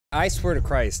I swear to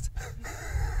Christ,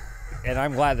 and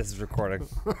I'm glad this is recording,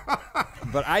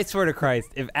 but I swear to Christ,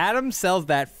 if Adam sells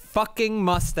that fucking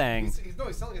Mustang he's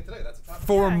selling it today. That's a top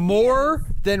for more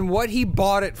than what he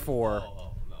bought it for,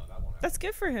 no, that won't happen. That's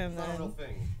good for him, That's not a real then.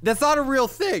 thing. that's not a real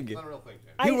thing. It's not a real thing,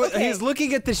 James. He's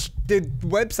looking at the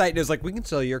website and is like, we can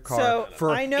sell your car So,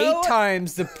 for I know- 8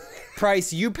 times the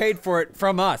price you paid for it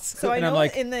from us. So I and know I'm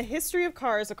like, in the history of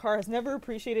cars, a car has never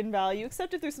appreciated in value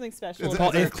except if there's something special. It's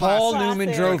about a it. if Paul classic. Newman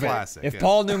Classic. drove it. Classic, If yeah.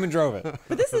 Paul Newman drove it.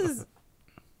 But this is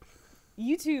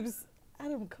YouTube's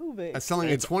Adam Kovic. It's selling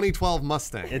a 2012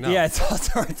 Mustang. No. Yeah,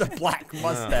 it's a black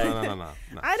Mustang. No.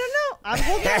 I don't know. I'm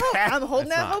holding out hope. I'm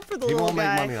holding out hope for the He little won't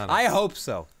guy. make money on it. I hope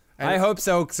so. I hope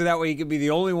so that way he could be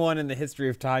the only one in the history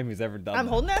of time who's ever done I'm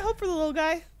that. holding out hope for the little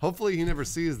guy. Hopefully he never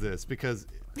sees this, because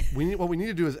what we need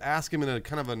to do is ask him in a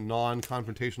kind of a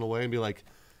non-confrontational way and be like,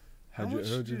 how'd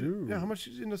you do? Yeah, how much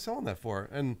did you end up selling that for?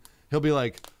 And he'll be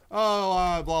like,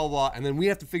 blah, blah, blah. And then we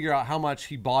have to figure out how much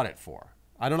he bought it for.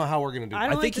 I don't know how we're going to do I that.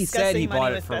 don't I think like he said he discussing bought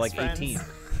money it with for like best 18.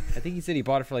 friends. I think he said he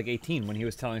bought it for like 18 when he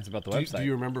was telling us about the website. Do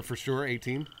you remember for sure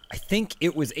 18? I think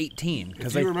it was 18 Do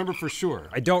because you remember for sure?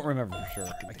 I don't remember for sure.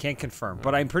 I can't confirm,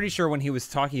 but I'm pretty sure when he was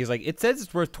talking, he was like, "It says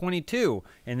it's worth 22,"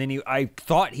 and then I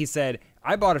thought he said,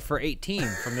 "I bought it for 18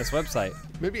 from this website."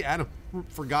 Maybe Adam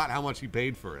forgot how much he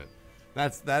paid for it.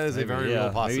 That is a very real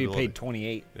Maybe possibility. he paid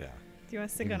 28. Yeah. Do you want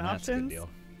to stick Even on that's a good options? deal.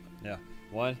 Yeah.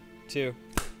 1, 2.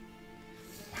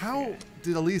 How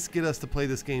did Elise get us to play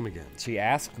this game again? She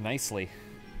asked nicely.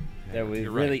 That was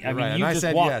You're really. right, I you're mean, right. you And I just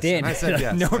said walked yes, in. and I said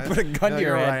yes. No one put a gun No, to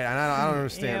your you're head. right, and I don't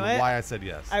understand You know what? why I said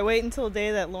yes. I wait until the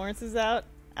day that Lawrence is out,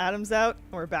 Adam's out,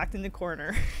 and we're backed in the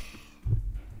corner.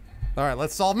 All right,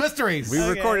 let's solve mysteries. We Okay.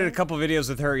 recorded a couple videos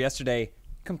with her yesterday.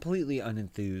 Completely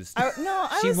unenthused. I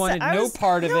She was, wanted I no was,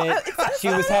 part of no, it. She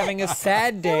was having a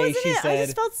sad That day, wasn't she it. I said.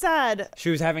 just felt sad. She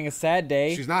was having a sad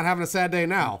day. She's not having a sad day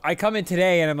now. I come in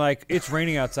today and I'm like, it's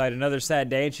raining outside, another sad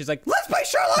day. And she's like, let's play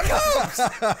Sherlock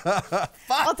Holmes!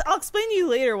 I'll explain to you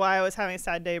later why I was having a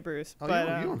sad day, Bruce. Oh,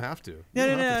 but you don't have to. no,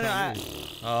 You no, don't no, have no. to tell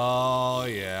me. Oh,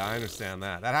 yeah, I understand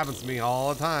that. That happens to me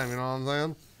all the time, you know what I'm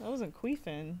saying? I wasn't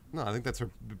queefing. No, I think that's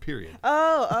her period.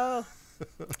 Oh.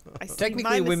 I see. Technically,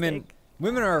 My women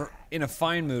mistake. are in a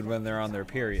fine mood when they're on their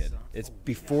period. It's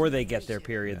before they get their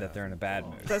period that they're in a bad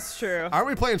mood. That's true. Aren't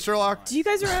we playing Sherlock? Do you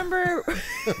guys remember?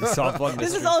 Soft-plug This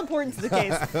is mystery. all important to the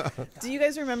case. Do you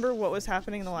guys remember what was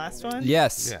happening in the last one?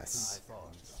 Yes. Yes.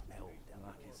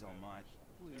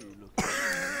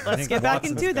 Let's get back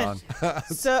into it then.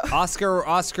 So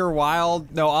Oscar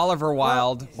Wilde. No, Oliver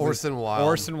Wilde. Orson Wilde.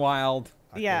 Orson Wilde.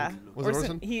 yeah, Was it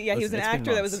Orson? He was an It's been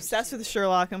actor that was months. obsessed with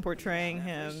Sherlock and portraying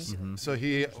him. So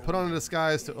he put on a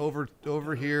disguise to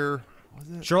overhear.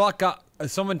 Sherlock got.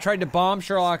 Someone tried to bomb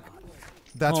Sherlock.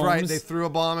 That's right. Holmes. They threw a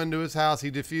bomb into his house. He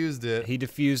defused it. He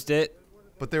defused it.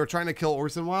 But they were trying to kill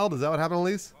Orson Wilde. Is that what happened,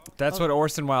 Elise? That's what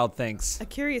Orson Wilde thinks. A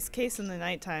curious case in the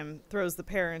nighttime throws the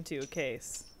pair into a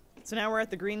case. So now we're at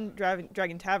the Green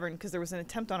Dragon Tavern because there was an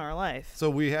attempt on our life. So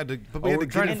we had to. But we Oh, had we're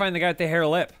to trying get to find the guy with the hair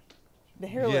lip. The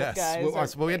hairless Yes. guys. Well, are-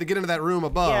 so we had to get into that room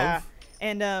above. Yeah,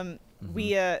 and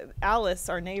we Alice,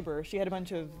 our neighbor, she had a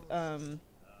bunch of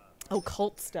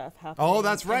occult stuff happening. Oh,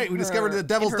 that's right. in We discovered her- the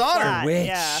devil's in her daughter. flat, Witch.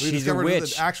 Yeah. We She's a discovered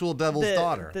witch. the actual devil's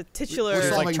daughter. The titular. We're It's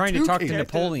like solving trying to two talk to cases.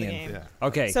 Napoleon. Yeah.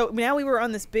 Okay. So now we were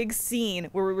on this big scene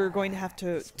where we were going to have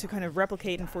to kind of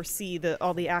replicate and foresee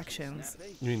all the actions.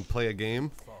 You mean play a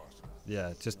game?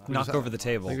 yeah, just We knock just over the I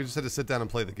table. think we just had to sit down and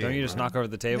play the game. Don't you just right? knock over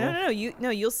the table? No,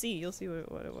 you'll see what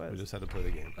it was. We just had to play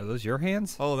the game. Are those your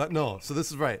hands? Oh, no. So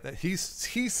this is right. He's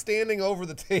standing over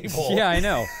the table. Yeah, I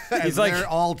know. and He's like, they're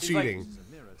all cheating.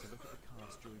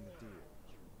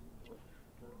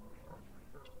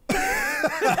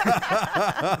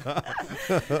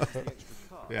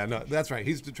 Yeah, no, that's right.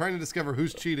 He's trying to discover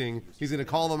who's cheating. He's going to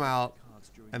call them out,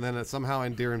 and then somehow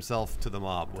endear himself to the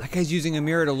mob. that guy's using a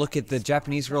mirror to look at the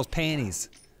Japanese girl's panties.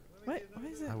 What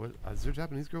is it? Is there a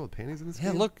Japanese girl with panties in this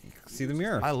Yeah, game? look. See the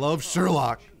mirror. I love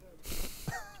Sherlock.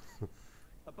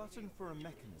 A button for a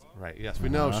mechanism. Right, yes, we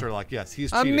know Sherlock. Yes,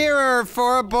 he's a cheating. mirror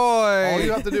for a boy. All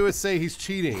you have to do is say he's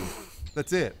cheating.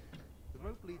 That's it. The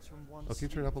rope leads from one Oh, can you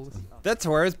turn it up a little? That's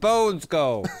where his bones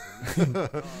go.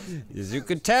 As you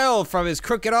could tell from his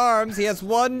crooked arms, he has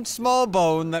one small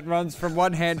bone that runs from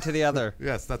one hand to the other.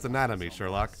 Yes, that's anatomy,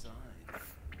 Sherlock.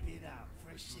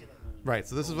 Right,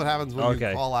 so this is what happens when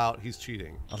you call out he's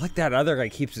cheating. I like that other guy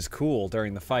keeps his cool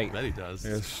during the fight. I bet he does.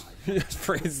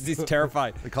 He's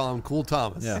terrified. They call him Cool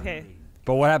Thomas. Yeah. Okay.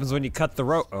 But what happens when you cut the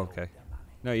rope? Okay.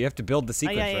 No, you have to build the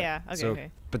sequence. yeah, right? yeah. Okay, So,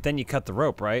 okay. But then you cut the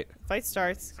rope, right? Fight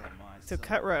starts. So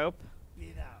cut rope.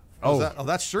 Oh,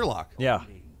 that's Sherlock. Yeah.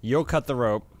 You'll cut the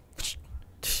rope.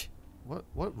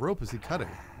 What rope is he cutting?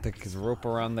 His rope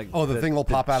around the. Oh, the thing will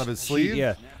pop out of his sleeve?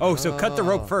 Yeah. Oh, so cut the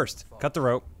rope first. Cut the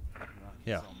rope.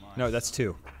 Yeah. No, that's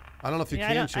 2. I don't know if you Yeah,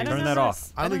 can I change. Turn that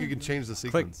off. I don't think you can change the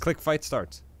sequence. Click. Fight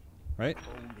starts. Right.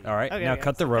 All right. Okay, now okay,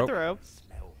 cut the so rope. Cut the rope.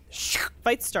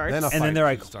 Fight starts. Then a And then they're fight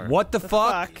like, should start. "What the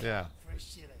fuck? Yeah.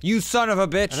 You son of a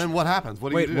bitch!" And then what happens? What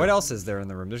do Wait, you do? what else is there in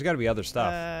the room? There's got to be other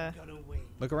stuff.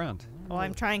 Look around. Well,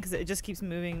 I'm trying because it just keeps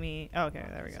moving me. Oh, okay,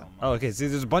 there we go. Oh, okay. See,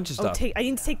 there's a bunch of Oh, stuff. I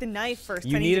need to take the knife first.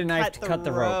 You I need to a knife to cut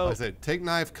the rope. I said, take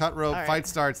knife, cut rope, All right. fight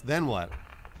starts, then what?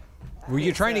 Were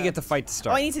you trying to so- get the fight to Oh,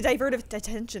 start? I need to divert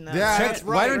attention though. Yeah, Check- that's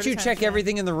Why don't you Divert check attention.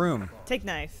 everything in the room? Take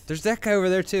knife. There's that guy over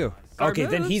there too. Guard Okay,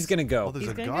 then moves. he's gonna Oh, go. there's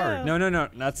He's a gonna guard. go. No.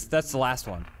 That's the last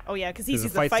one. Oh yeah, because he There's a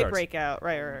sees the fight fight starts. break out.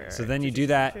 Right. So then you do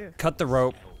that. True. Cut the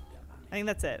rope. I think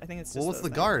that's it. I think it's just. Well, what's the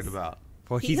guard about?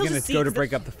 Well, he's He'll gonna just see- go to 'cause break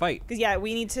the- up the fight. Because yeah,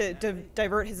 we need to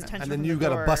divert his attention. And then from you the got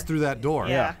to door. bust through that door.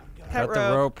 Yeah. Cut the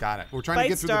rope. Got it. We're trying to Fight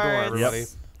get through the door, starts. everybody. Yep.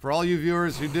 For all you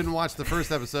viewers who didn't watch the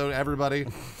first episode, everybody,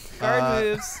 Guard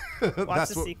moves. Watch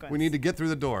that's the what sequence. we need to get through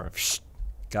the door.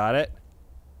 Got it.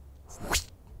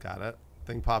 Got it.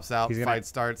 Thing pops out. He's gonna Fight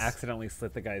starts. accidentally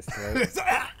slit the guy's throat.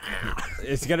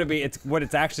 It's gonna be. It's what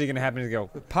it's actually gonna happen is go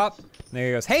pop. And then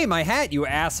he goes, "Hey, my hat, you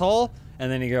asshole!"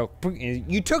 And then he go,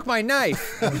 "You took my knife."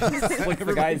 Flick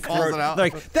the guy's calls throat. it out.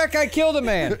 Like that guy killed a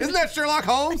man. Isn't that Sherlock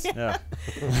Holmes? Yeah.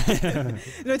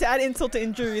 No, to add insult to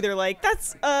injury, they're like,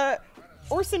 "That's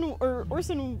Orson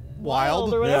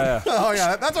Wild. or whatever." Yeah. Oh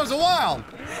yeah, that's Orson Wild.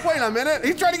 Wait a minute,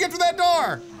 he's trying to get through that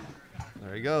door.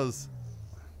 There he goes.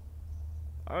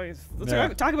 Oh, let's Yeah.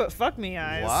 talk about fuck me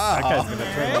eyes. Wow. That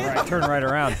guy's gonna turn right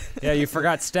around. Yeah, you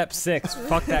forgot step 6.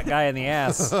 Fuck that guy in the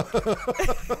ass.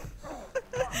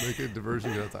 Make a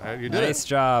diversion. You did Nice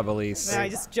job, Elise. Now I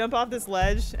just jump off this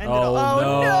ledge and Oh,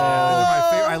 no. it. My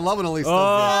favorite. I love when Elise does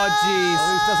Oh, this. jeez.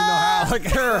 Elise doesn't know how. Look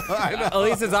at her.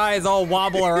 Elise's eyes all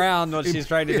wobble around when she's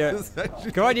trying to do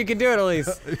it. Come on, you can do it,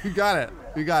 Elise. You got it.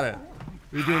 You got it.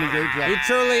 You're doing a great He job.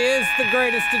 truly is the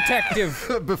greatest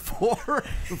detective.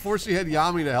 Before she had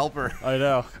Yami to help her. I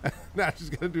know. Now she's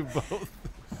gonna do both.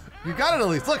 You got it,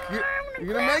 Elise. Look,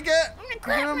 you're gonna make it.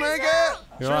 You're gonna make it.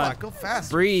 Come Sherlock, on. go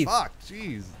faster. Breathe. Fuck,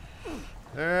 jeez.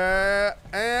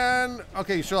 And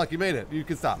okay, Sherlock, you made it. You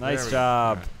can stop. There Nice we go.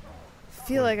 job. I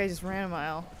feel like I just ran a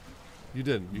mile. You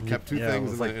didn't. You kept two Yeah, it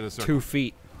things was in, like in a circle. 2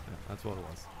 feet. That's what it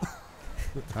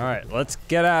was. All right, let's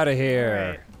get out of here.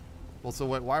 Right. Well, so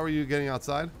why were you getting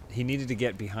outside? He needed to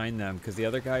get behind them because the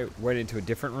other guy went into a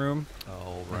different room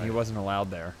Oh, and right. he wasn't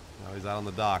allowed there. Now he's out on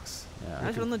the docks, Yeah.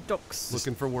 Out on the docks.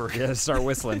 looking for work. Yeah, start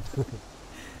whistling.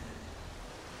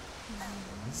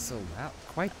 It's so loud.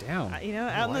 Quiet down. You know,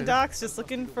 out on I- the docks, just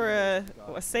looking for a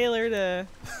sailor to.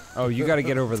 Oh, you got to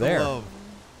get over there. Hello.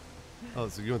 Oh,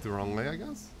 so you went the wrong way, I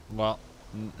guess? Well,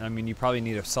 I mean, you probably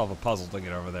need to solve a puzzle to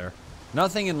get over there.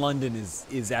 Nothing in London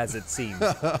is as it seems.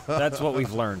 That's what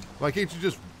we've learned. Why can't you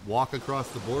just walk across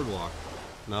the boardwalk?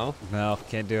 No? No,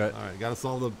 can't do it. All right, gotta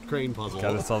solve the crane puzzle.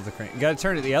 Got to solve the crane. You got to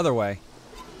turn it the other way.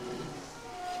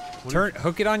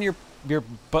 Hook it on your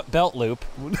belt loop,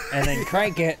 and then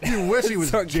crank it. You wish he was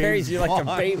so it carries James you like a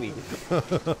Bond. baby.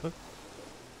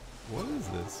 What is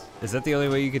this? Is that the only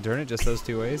way you could turn it? Just those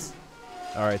 2 ways?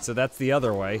 All right, so that's the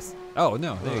other way. Oh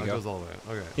no, there Oh, you it go. goes all the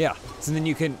way. Okay. Yeah. So then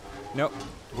you can. Nope.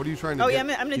 What are you trying to Oh get?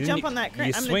 yeah, I'm gonna You jump didn't- on that crane.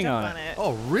 you I'm gonna swing jump on on it. it.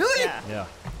 Oh, really? Yeah. Yeah.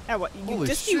 Yeah. What? You Holy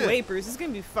just shit. you wait, Bruce. This is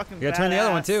gonna be fucking. You gotta turn the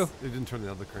other one badass. too. It didn't turn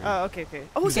the other crane. Oh, okay.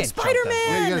 Oh, it's like can't jump that Spider-Man.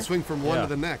 yeah, you gotta swing from one Yeah. to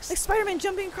the next. Like Spider-Man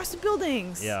jumping across the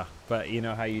buildings. Yeah. But you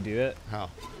know how you do it? How?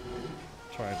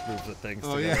 Try and move the things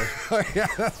Oh together. yeah. yeah,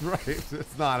 that's right.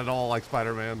 It's not at all like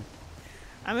Spider-Man.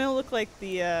 I'm gonna look like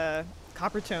the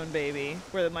Coppertone baby,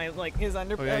 where his Oh,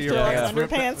 yeah, you're right. Yeah.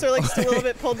 underpants are like just a little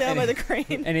bit pulled down by the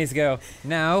crane. And he's go,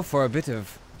 now for a bit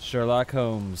of Sherlock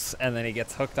Holmes. And then he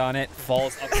gets hooked on it,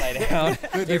 falls upside down.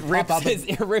 it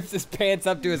rips his pants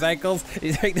up to his ankles.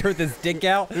 He's right there with his dick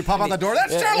out. You pop out the door.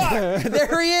 That's Sherlock.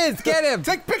 There he is. Get him.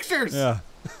 Take pictures. Yeah.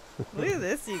 Look at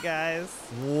this, you guys.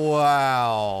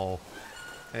 Wow.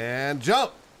 And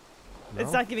jump.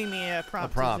 It's not giving me a A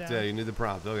prompt. prompt. Yeah, you need the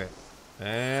prompt. Okay.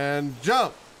 And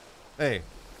jump. Hey.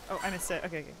 Oh, I missed it.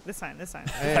 Okay. This time.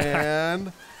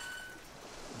 And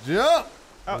jump.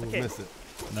 Oh, Ooh, okay. Missed it.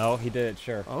 No, he did it,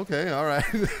 sure. Okay. All right.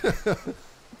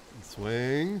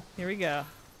 Swing. Here we go.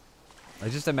 I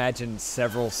just imagine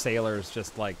several sailors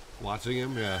just like, Watching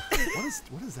him. Yeah.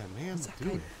 What is that man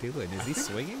doing? doing? Is he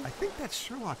swinging? I think that's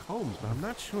Sherlock Holmes, but I'm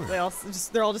not sure. They're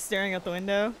all just staring out the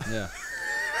window. Yeah.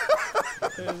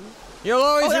 You'll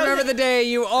always that was remember it. the day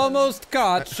you almost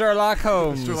caught Sherlock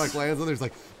Holmes. Sherlock lands on there's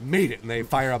like, made it, and they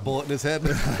fire a bullet in his head.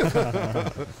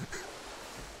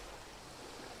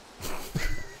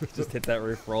 Just hit that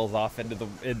roof, rolls off into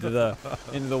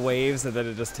the waves, and then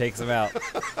it just takes him out.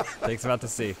 Takes him out to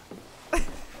sea.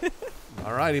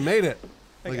 All right, he made it.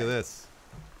 Look Okay. at this.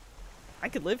 I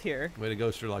could live here. Way to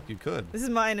go, Sherlock. You could. This is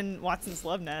mine and Watson's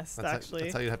love nest, actually.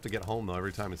 That's how you have to get home, though,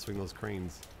 every time you swing those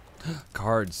cranes.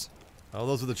 Cards. Oh,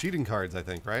 those are the cheating cards, I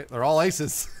think, right? They're all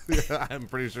aces. I'm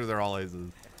pretty sure they're all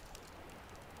aces.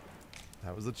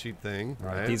 That was a cheat thing,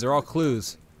 right? These are all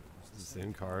clues.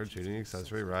 Same card, cheating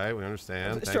accessory, right? We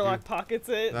understand. Thank Sherlock you. pockets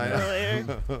it I for know.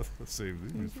 later. Let's see.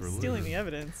 These for Stealing later. the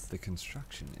evidence. The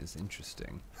construction is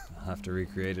interesting. I'll have to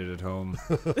recreate it at home.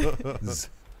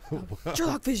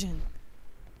 Sherlock vision.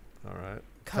 All right.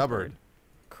 Cupboard.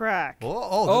 Crack.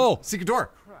 Oh, secret door.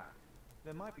 Crap.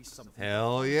 There might be something.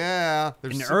 Hell yeah.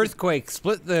 There's An secret- earthquake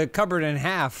split the cupboard in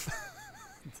half.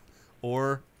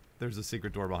 Or there's a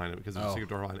secret door behind it because there's a Oh. secret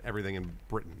door behind everything in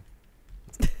Britain.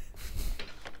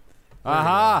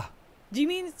 Aha! Do you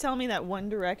mean to tell me that One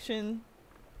Direction?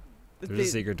 that There's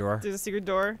a secret door. There's a secret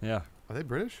door. Yeah. Are they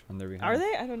British? And they're behind. Are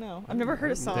they? I don't know. I've never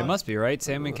heard a song. They must be, right?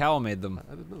 Sam and Cowell made them.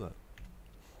 I didn't know that.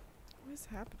 What is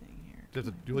happening here?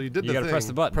 Well, you did You the gotta thing. press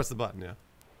the button. Press the button, yeah.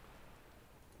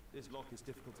 This lock is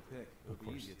difficult to pick.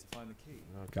 It'll be easier to find the key.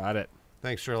 Got it.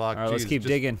 Thanks, Sherlock. All right, let's Jeez, keep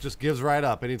digging. Just gives right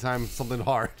up anytime something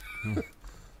hard.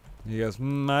 He goes,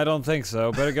 I don't think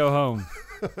so. Better go home.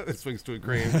 It swings to a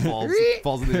crane,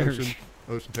 falls in the ocean.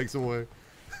 Ocean takes him away.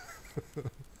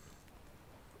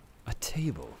 A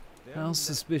table. How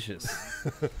suspicious.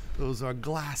 Those are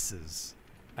glasses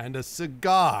and a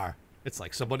cigar. It's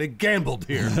like somebody gambled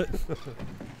here.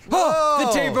 Oh, the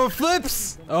Whoa! table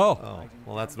flips. Oh. Oh,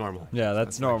 well, that's normal. Yeah,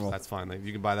 that's normal. That's fine.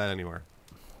 You can buy that anywhere.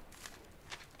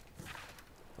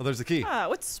 Oh, there's the key. Ah,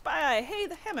 what's spy? Hey,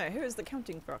 the hammer. Here's the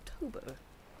counting for October.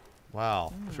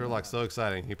 Wow, Sherlock's so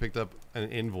exciting. He picked up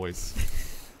an invoice.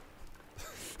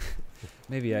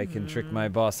 Maybe I can trick my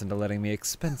boss into letting me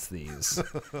expense these.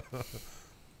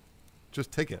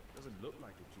 Just take it. Doesn't look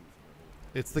like a key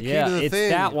from It's the Yeah, key to the it's thing.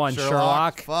 that one,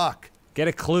 Sherlock. Fuck. Get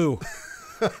a clue.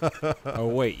 Oh,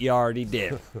 wait, you already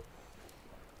did.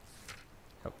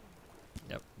 Oh.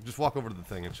 Yep. Just walk over to the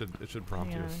thing. It should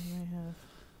prompt Yeah, you. I have.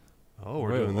 Oh,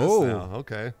 we're Wait, doing this whoa. now.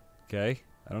 Okay. Okay.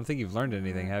 I don't think you've learned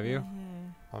anything, have you?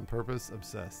 On purpose,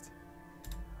 obsessed.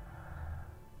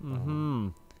 Mm-hmm.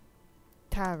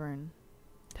 Tavern.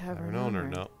 Tavern owner,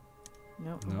 no.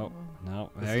 Nope. Nope.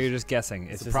 No. This Now is- you're just guessing.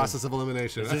 It's a just process of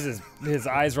elimination. It's just his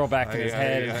eyes roll back in his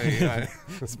head.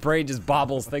 His brain just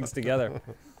bobbles things together.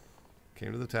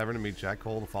 Came to the tavern to meet Jack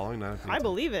Cole the following night. I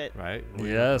believe it. Right?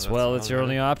 Yes, well, it's your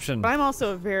only option. But I'm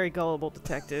also a very gullible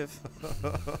detective.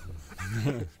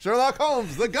 Sherlock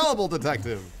Holmes, the gullible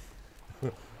detective.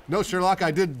 No, Sherlock,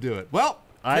 I didn't do it. Well,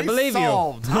 I case believe you.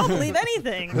 solved. I'll believe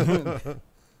anything.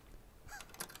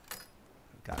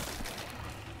 Got it.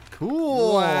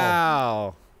 Cool.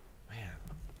 Wow. Man,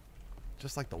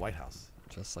 just like the White House.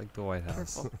 Just like the White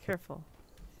House. Careful. Careful.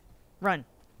 Run.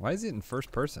 Why is it in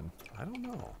first person? I don't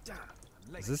know.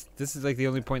 This is like the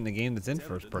only point in the game that's in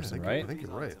first I person, think, right? I think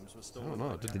you're right. I don't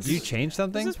know. Did you change This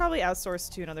something? is probably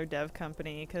outsourced to another dev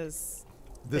company because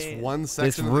This they- one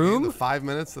section of the room? game, the 5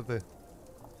 minutes that they...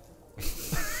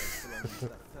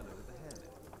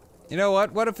 You know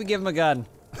what? What if we give him a gun?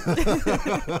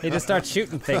 He just starts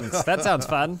shooting things. That sounds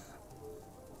fun.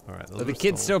 All right. Are the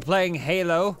kids still playing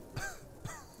Halo?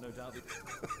 No doubt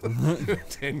that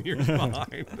 10 years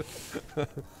behind.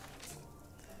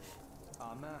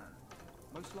 our man,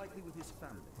 most likely with his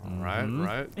family. Right,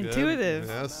 right. good. Intuitive.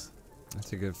 Yes.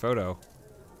 That's a good photo.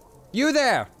 You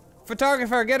there!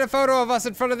 Photographer, get a photo of us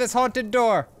in front of this haunted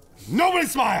door. Nobody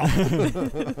smile!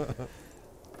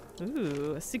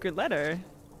 Ooh, a secret letter.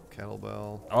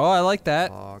 Kettlebell, Oh, I like that.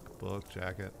 clock, book,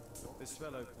 jacket. This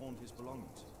fellow pawned his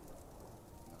belongings.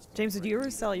 James, would you ever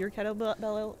sell your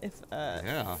kettlebell if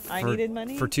Yeah. I For- needed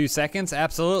money? For 2 seconds?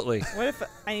 Absolutely. What if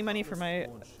I need money for my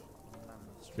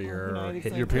For you know, your I need hit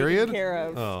something Your taken period? care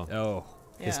of? Oh. Oh,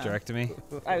 Yeah. hysterectomy?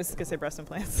 I was gonna say breast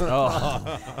implants. Oh.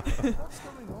 What's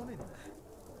going on in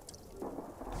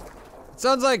there?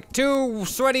 Sounds like two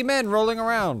sweaty men rolling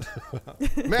around.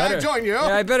 May I join you? Yeah,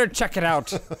 I better check it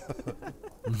out.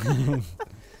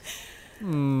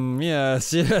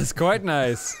 Yes, quite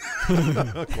nice.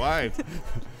 Quiet.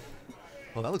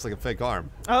 Well, that looks like a fake arm.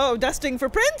 Oh, dusting for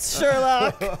Prince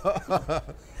Sherlock.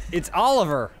 It's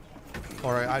Oliver.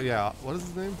 All right, yeah. What is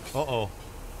his name? Uh-oh.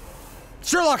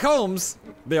 Sherlock Holmes.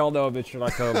 They all know about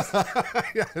Sherlock Holmes.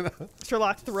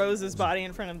 Sherlock throws his body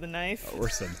in front of the knife.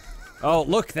 Orson. Oh,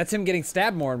 look, that's him getting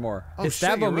stabbed more and more. Oh, His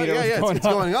shit, you're stabometer right. is Yeah, going it's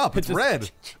up. going up. It's just-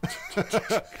 red.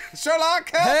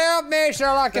 Sherlock, help! Help me,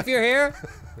 Sherlock, if you're here.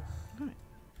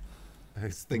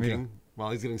 He's thinking while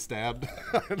he's getting stabbed.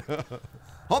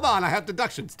 Hold on, I have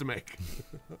deductions to make.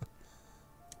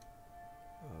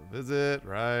 Visit,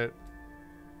 right.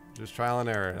 Just trial and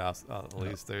error. At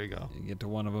least there you go. You get to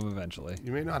one of them eventually.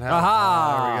 You may not have.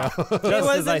 Aha! There we go. It Just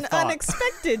was as I an thought.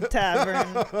 unexpected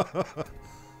tavern.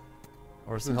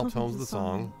 Orson helped Holmes with the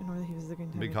song. In order he was the green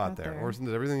Be tavern caught there. Orson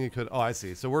did everything he could. Oh, I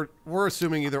see. So we're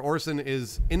assuming either Orson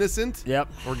is innocent Yep.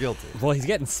 or guilty. Well, he's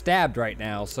getting stabbed right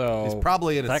now, so He's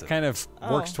probably innocent. that kind of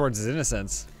works Oh. towards his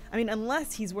innocence. I mean,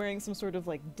 unless he's wearing some sort of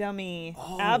like dummy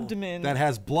abdomen. That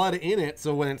has blood in it,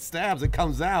 so when it stabs, it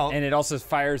comes out. And it also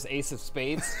fires Ace of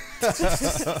Spades.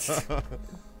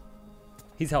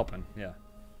 He's helping, yeah.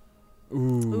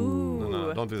 Ooh.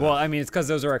 No, don't do that. Well, I mean, it's because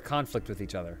those are at conflict with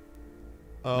each other.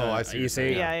 oh, I see. You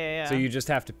see? Yeah. So you just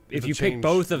have to, if to you pick change-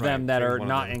 both of right, them that change are one of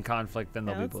not them. in conflict, then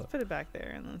Yeah, they'll be let's blue. put it back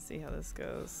there and let's see how this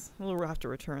goes. We'll have to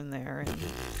return there and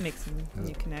make some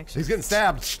new connections. He's getting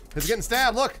stabbed. He's getting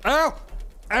stabbed. Look. Ow!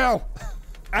 Ow!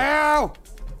 Ow!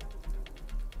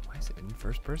 Why is it in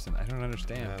first person? I don't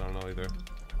understand. Yeah, I don't know either.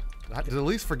 Did at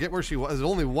least forget where she was. There's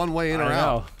only one way in I or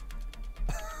out.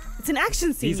 know. It's an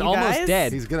action scene. He's you almost guys.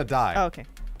 dead. He's gonna die. Oh, okay.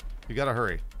 You gotta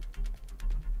hurry.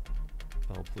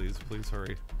 Oh, please, please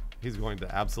hurry. He's going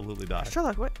to absolutely die.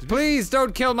 Sherlock, what? Please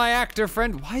don't kill my actor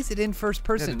friend. Why is it in first Yeah,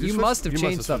 person? did You switch- must have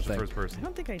changed switched to something. First I person.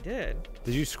 don't think I did.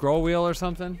 Did you scroll wheel or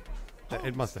something?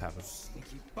 It must have happened.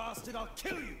 Sneaky bastard, I'll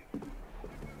kill you.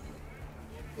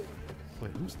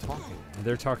 Wait, who's talking?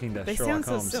 They're talking to They Sherlock sound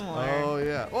so Holmes. similar. Oh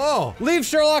yeah. Oh, Leave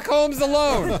Sherlock Holmes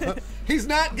alone! he's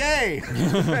not gay,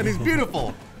 and he's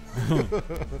beautiful.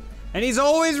 And he's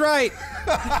always right!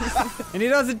 And he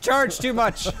doesn't charge too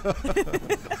much. Look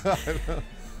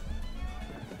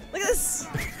at this.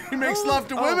 He makes love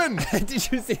to women. Did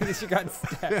you see that she got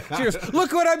stabbed? She goes,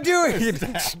 look what I'm doing!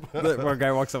 The one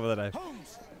guy walks up with a knife.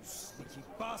 Holmes, sneaky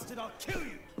bastard, I'll kill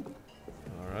you.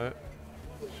 All right.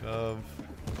 Shove.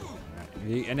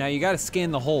 And now you gotta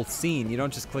scan the whole scene. You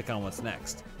don't just click on what's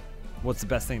next. What's the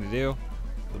best thing to do?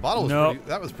 The bottle was Nope. pretty.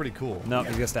 That was pretty cool. No,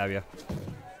 he's gonna stab you.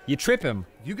 You trip him.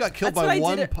 You got killed That's what by I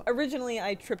one. did. Originally,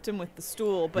 I tripped him with the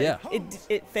stool, but Yeah.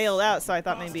 it failed out, so I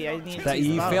thought maybe I needed to That use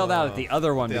the you bottle. failed out at the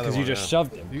other one The because other you one, just yeah.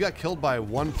 shoved him. You got killed by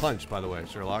one punch, by the way,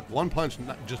 Sherlock. One punch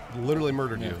just literally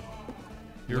murdered you.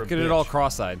 You're Look a at it all bitch.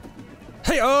 cross-eyed.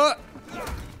 Hey,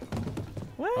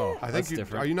 What? Oh, I think that's you,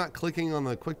 different. are you not clicking on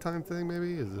the QuickTime thing?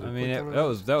 Maybe is it? I mean, that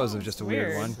was just a weird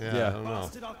Weird. one. Yeah, I Yeah. don't know.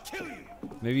 Bastard, I'll kill you.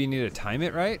 Maybe you need to time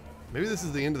it right. Maybe this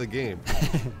is the end of the game.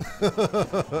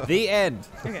 The end.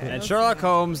 Okay, And let's Sherlock see.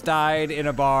 Holmes died in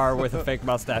a bar with a fake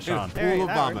mustache on. There, Pool of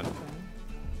that vomit. worked.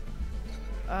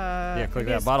 Yeah, click maybe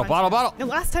that it's bottle, punch bottle, in. bottle. The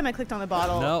last time I clicked on the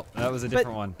bottle. No, that was a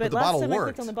different one. But the last bottle time I worked.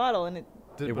 clicked on the bottle and it.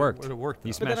 It worked. It worked.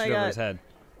 You though. smashed then it I over got- his head.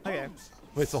 Okay.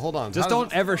 Wait, so hold on. Just How does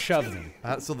don't ever shove them.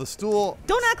 So the stool.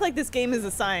 Don't act like this game is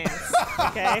a science.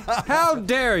 Okay. How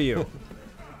dare you?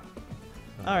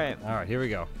 All right. All right, here we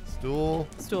go. Stool.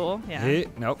 Stool. Yeah.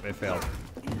 Nope, it failed.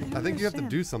 I think you have to understand.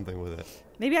 do something with it.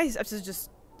 Maybe I have to just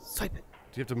swipe it.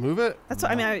 Do you have to move it? That's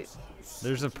what I mean. I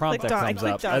There's a prompt that Clicked on- I comes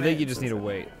up. clicked I on think it. you just need to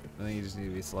wait. I think you just need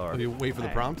to be slower. Or do you wait for the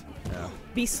Alright. prompt? Yeah,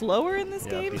 be slower in this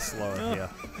yeah, game. be slower. Yeah,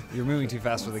 you're moving too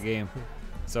fast for the game.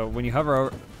 So when you hover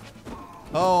over,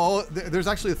 Oh, there's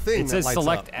actually a thing It that says lights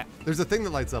select up. There's a thing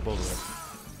that lights up over it.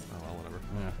 Oh, well, whatever.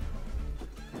 yeah.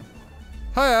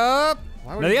 Hi up.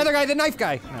 Why would No, the you- other guy, the knife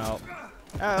guy. No,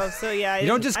 Oh, so yeah. You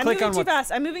don't just I'm click moving on too what-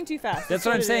 fast. I'm moving too fast. That's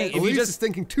what I'm it saying. is. If you Elise just- is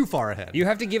thinking too far ahead. you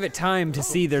have to give it time to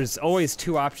see. There's always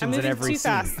two I'm options in moving every too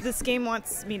scene. fast. This game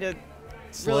wants me to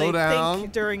Slow really down.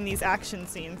 think during these action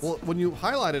scenes. Well, when you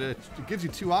highlight it, it gives you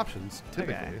two options,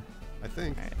 typically. Okay. I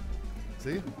think. Alright.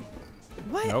 See?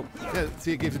 What? Nope. Yeah,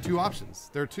 see, it gives you two options.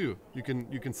 There are two. You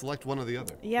can select one or the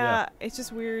other. Yeah, it's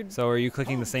just weird. So are you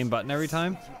clicking the same button every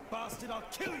time? Bastard, I'll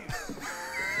kill you.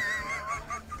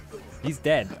 He's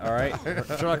dead. All right.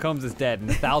 Sherlock Holmes is dead in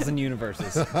 1,000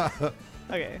 universes.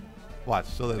 Okay. Watch.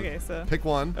 So then Okay, so pick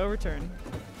one. overturn.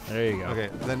 There you go. Okay.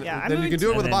 Then Yeah, I'm then you moving can do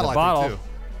it to- with a And then bottle. the I bottle. think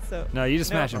So. No, you just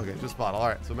smash too. him. Okay, just bottle. All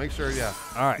right. So make sure. Yeah.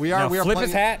 All right. We are. Now we are flip playing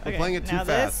his it- hat. We're Okay, playing it too now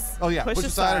fast. this, Oh yeah. push Push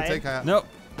aside or aside. take out. Nope.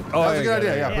 That Oh, was a there good you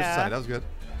idea. go. Yeah. Push Yeah. aside. That was good.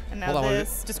 And now Hold on, wait.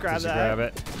 this. Just grab Just that. grab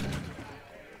it.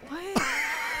 What?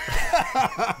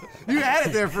 You had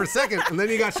it there for a second, and then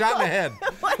you got shot in the head.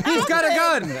 He's got a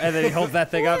gun! And then he holds that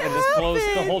thing up and just blows the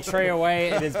happened? whole tray away,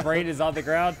 and his brain is on the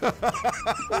ground.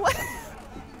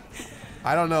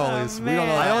 I don't know, Oh, Elise. We don't know.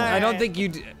 man. that one. I don't Alright. think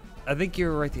you. I think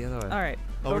you're right the other way. All right.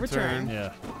 Overturn. Overturn.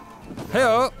 Yeah.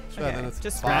 Hey-oh. Yeah, Okay, then it's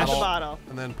just grab the bottle, bottle.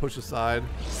 and then push aside.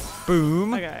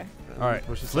 Boom. Okay. and All right.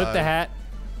 Push aside. Flip the hat.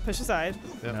 Push aside.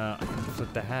 Yep. No.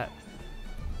 Flip the hat.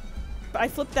 But I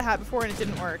flipped the hat before and it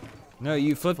didn't work. No,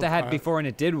 you flipped the hat Alright. before and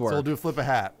it did So work. we'll do flip a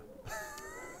hat.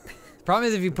 Problem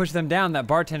is, if you push them down, that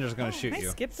bartender's gonna shoot Can I you.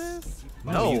 skip this?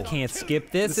 No. You can't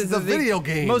skip this. This is a video the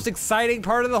game. most exciting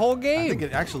part of the whole game. I think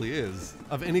it actually is.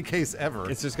 Of any case ever.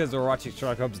 It's just because we're watching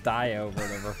Sherlock Holmes die over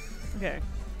and over. Okay.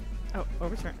 Oh,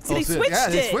 overturn. See, Oh, they so- switched yeah,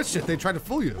 it. they switched it. They tried to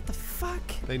fool you. What the fuck?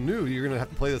 They knew you were gonna have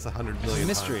to play this 100 million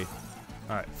Mystery. times.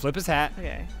 All right, flip his hat.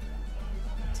 Okay.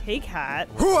 Take hat.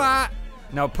 Hooah!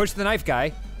 Now push the knife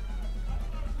guy.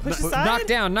 Push aside. Knock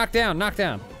down, knock down, knock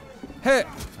down. Hey.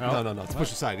 Oh. No. It's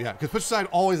push aside. Yeah, because push aside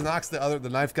always knocks the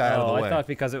knife guy out of the way. I thought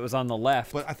because it was on the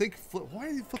left. But I think why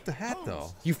did you flip the hat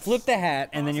though? You flip the hat,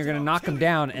 and then you're gonna knock him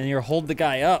down, and you're hold the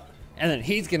guy up, and then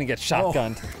he's gonna get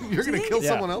shotgunned. You're gonna kill Yeah,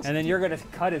 someone else? and then you're gonna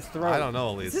cut his throat. I don't know,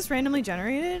 Is Elise. this randomly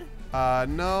generated?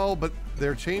 No, but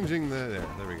they're changing the.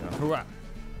 There we go. Hooah.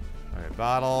 All right,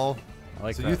 bottle. I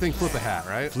like So that. you think flip a hat,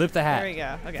 right? Flip the hat, There we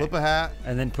go. Okay. Flip a hat,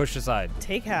 and then push aside.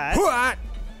 Take hat. Hooah!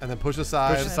 and then push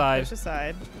aside. Push aside. Push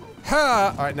aside.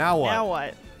 Ha! All right, now what? Now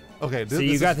what? Okay, So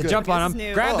you got the jump on This him. is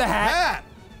new. Grab Oh, the hat.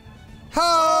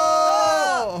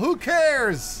 Oh, who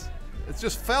cares? It's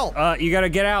just felt. You gotta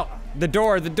get out. The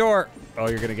door, the door. Oh,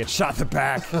 you're gonna get shot in the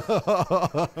back.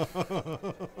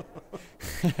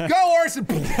 Go, Orson!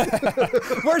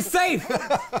 We're safe.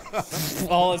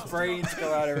 All his brains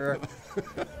go out everywhere.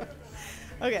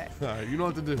 Okay. All right, you know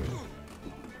what to do.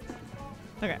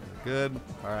 Okay. Good.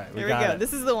 All right, Here we go.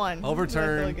 This is the one.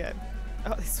 Overturn. Really good.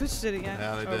 Oh, they switched it again.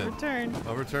 Yeah, they did. Overturn.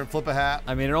 Overturn, flip a hat.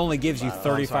 I mean, it only gives you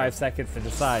 35 seconds to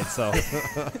decide, so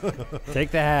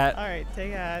take the hat. All right.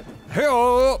 Take hat.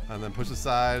 Hey-oh. And then push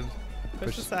aside.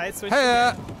 Push aside. Switch Hey.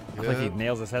 again. I think he Good.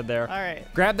 nails his head there. All right.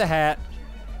 Grab the hat.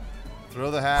 Throw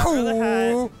the hat. Throw the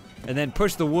hat. Ooh. And then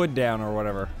push the wood down or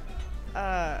whatever.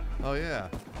 Oh, yeah.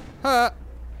 Huh.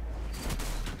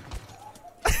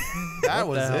 That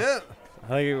was the hell? it. I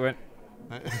think it went.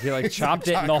 He like chopped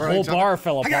it and the whole bar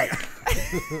fell apart.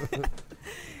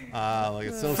 Like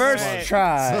it's so First smart.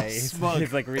 try. So smug.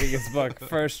 He's like reading his book.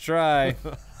 First try.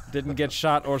 Didn't get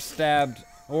shot or stabbed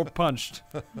or punched.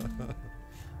 I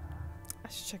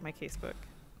should check my casebook.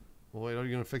 Well, wait, are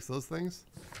you gonna fix those things?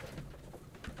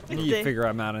 You figure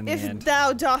I'm out in the If end.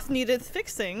 thou doth needeth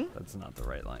fixing. That's not the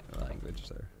right language,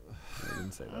 sir. I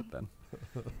didn't say that then.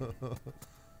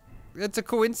 It's a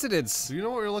coincidence. Do you know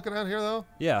what we're looking at here, though?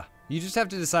 Yeah. You just have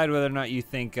to decide whether or not you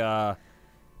think That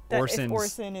Orson's. if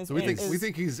Orson is, So we is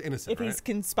think he's innocent, if right? he's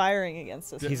conspiring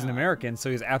against us. or He's an not. American,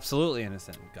 so he's absolutely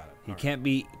innocent. Got it. He All right. can't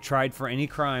be tried for any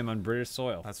crime on British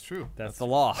soil. That's true. That's the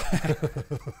law.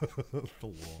 the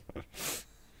law.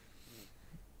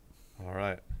 All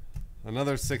right.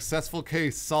 Another successful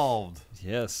case solved.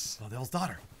 Yes. Odell's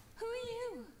daughter. Who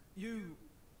are you?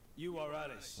 You are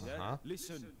Alice, yeah? Uh-huh.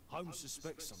 Listen, Holmes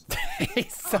suspects something.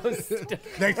 He's so stupid.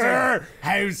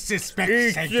 How suspect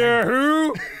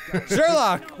Who?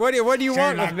 Sherlock, what do you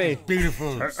want with me?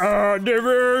 Beautiful. Never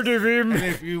heard of him. And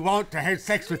if you want to have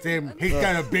sex with him, he's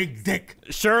got a big dick.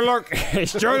 Sherlock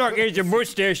has a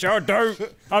mustache. I don't.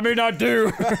 I mean, I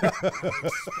do.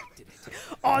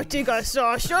 I think I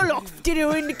saw Sherlock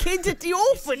diddling the kids at the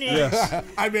orphanage.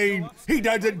 I mean, he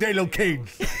doesn't diddle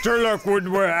kids. Sherlock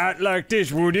wouldn't wear a hat like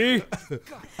this, would he?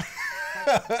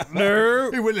 No.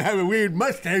 He wouldn't have a weird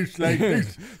mustache like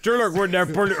this. Sherlock wouldn't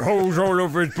have bullet holes all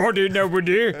over his body, now would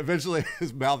he? Eventually,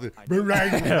 his mouth is.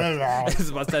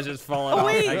 His mustache is falling Oh, off.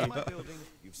 wait. My building,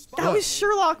 you've That was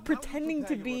Sherlock pretending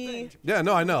to be. Yeah,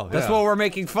 no, I know. That's yeah. what we're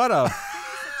making fun of.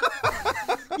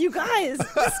 You guys,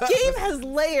 this game has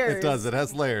layers. It does. It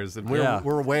has layers, and we're Yeah.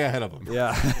 we're way ahead of them.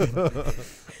 Yeah.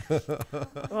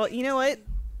 Well, you know what?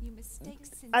 You mistake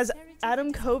As sincerity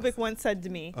Adam for Kovic once said to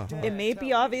me, it may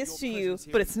be obvious to you,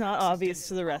 but it's not obvious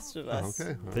to the rest of us.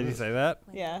 Okay. Did he say that?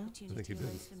 Yeah. opportunity think he did.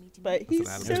 arose for me to But meet he's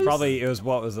Adam. so It was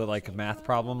what was it, like a math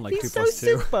problem, like 2 he's so plus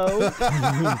 2?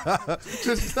 supo.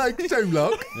 Just like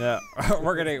Sherlock. Yeah.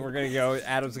 we're gonna go.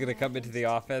 Adam's gonna come into the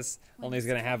office. Only he's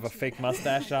gonna have a fake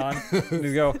mustache on. And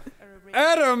he's go,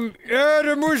 Adam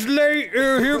was late.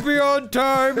 He'll be on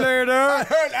time later. I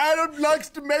heard Adam likes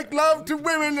to make love to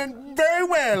women and very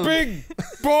well. Big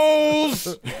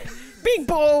balls. Big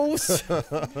balls.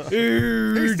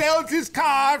 He sells his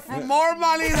car for more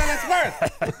money than it's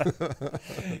worth.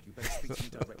 you better speak to me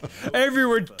directly.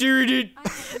 Everyone's doing it. I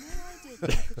had no idea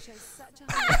that you could show such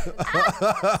a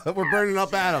high We're burning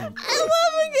up Adam. I'm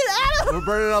loving it, Adam. We're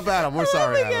burning up Adam. We're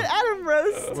sorry, Loving it, Adam. Adam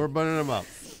roast. We're burning him up.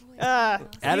 Adam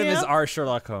you is know, our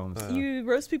Sherlock Holmes. You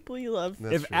roast people you love.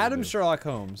 That's If true, Adam's dude. Sherlock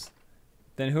Holmes,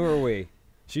 then who are we?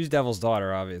 She's Devil's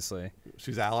daughter, obviously.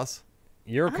 She's Alice.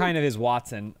 You're kind of his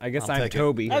Watson. I guess I'll I'm take it.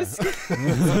 Toby. I was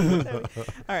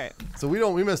all right. So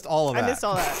we missed all of that. I missed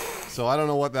all that. So I don't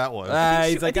know what that was.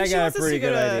 He's like, I think she got a wants us to pretty go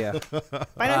good to- idea.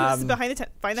 Find out who's behind the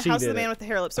find the she house of did the man it. with the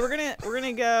hair lip. So we're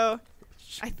gonna go.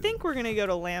 I think we're gonna go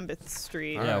to Lambeth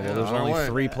Street. Yeah, well, there's on our only way.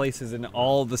 3 places in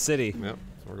all the city. Yep.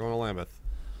 So we're going to Lambeth.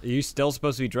 Are you still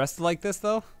supposed to be dressed like this,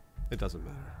 though? It doesn't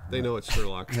matter. They know it's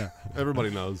Sherlock. Everybody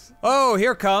knows. Oh,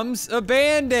 here comes a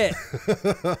bandit.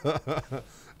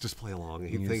 Just play along.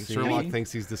 He You thinks see? Sherlock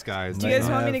thinks he's disguised. Do you guys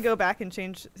want me have- to go back and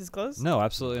change his clothes? No,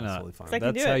 absolutely not. Absolutely fine. I can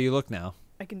That's do how it. you look now.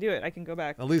 I can do it. I can go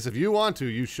back. At least if you want to,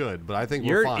 you should. But I think we're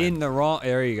You're fine. in the wrong.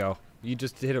 There you go. You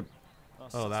just hit a.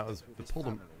 Oh, that was. It pulled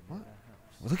him. What?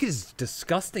 Look at his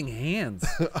disgusting hands.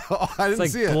 Oh, I didn't It's like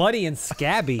see it. bloody and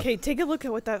scabby. Okay, take a look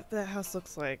at what that house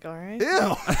looks like. All right.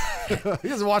 Ew. He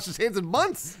hasn't washed his hands in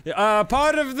months.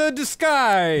 Part of the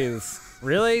disguise.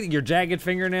 Really? Your jagged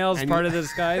fingernails And part you- of the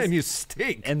disguise? And you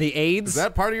stink. And the AIDS? Is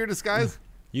that part of your disguise?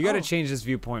 You got to Oh. change this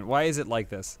viewpoint. Why is it like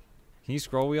this? Can you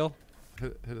scroll wheel?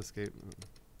 Hit escape.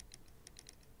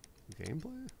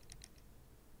 Gameplay?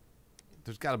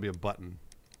 There's got to be a button.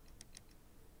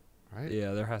 Right?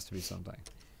 Yeah, there has to be something.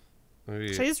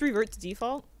 Maybe Should I just revert to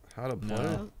default? how to play?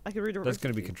 No. I could revert. That's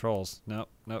going to be controls. Nope,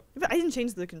 nope. But I didn't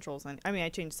change the controls. I mean, I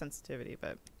changed sensitivity,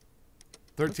 but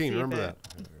 13, see if remember it-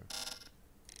 that.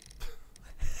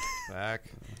 Back.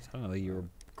 I don't know. You were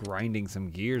grinding some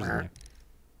gears in there.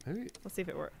 Maybe let's see if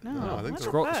it works. No, No, I think what the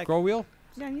Scroll, fuck? scroll wheel?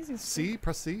 Yeah, I'm using C,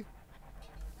 press C.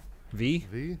 V?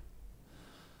 V.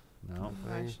 No.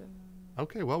 I Thing. should-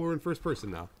 Okay, well, we're in first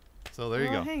person now. So there you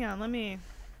well, go. hang on. Let me.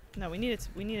 No, we need it.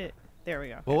 We need it. There we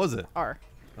go. What was it? R.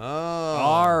 Oh.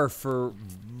 R for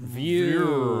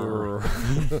viewer.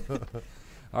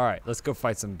 All right, let's go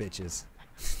fight some bitches.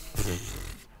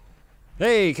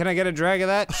 Hey, can I get a drag of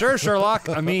that? Sure, Sherlock.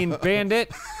 I mean,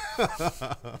 bandit.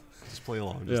 Just play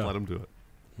along. Just Yeah. let him do it.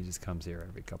 He just comes here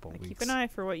every couple weeks. Keep an eye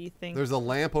for what you think. There's a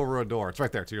lamp over a door. It's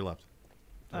right there to your left.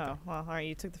 Oh, well, all right.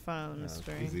 You took the fun out of the Yeah, it's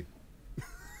mystery. easy.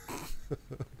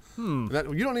 You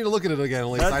don't need to look at it again,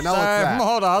 Elise. I know it's That's, that.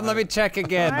 hold on, let me check I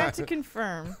again. have to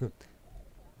confirm.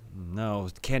 No,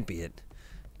 it can't be it.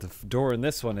 The door in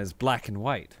this one is black and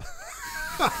white.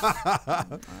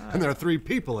 And there are 3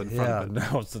 people in front Yeah, of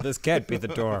it. no, so this can't be the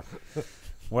door.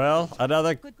 Well,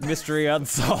 another mystery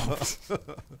unsolved.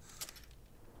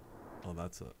 Oh,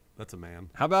 that's a man.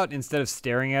 How about instead of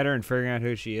staring at her and figuring out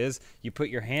who she is, you put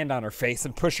your hand on her face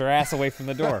and push her ass away from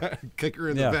the door? Kick her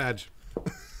in Yeah. the badge.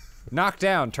 Knock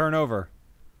down, turn over.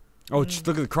 Oh, just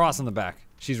look at the cross on the back.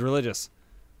 She's religious.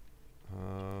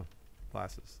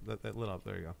 Glasses. That lit up.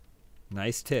 There you go.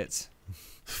 Nice tits.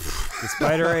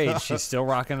 Despite her age, she's still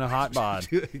rocking a hot bod.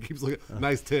 He keeps looking.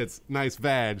 Nice tits. Nice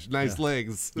vag. Nice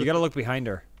legs. You gotta look behind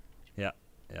her. Yeah,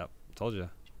 yep, told you.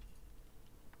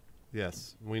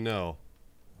 Yes, we know.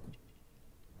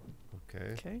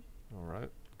 Okay. Okay. All right.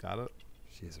 Got it.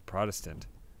 She's a Protestant.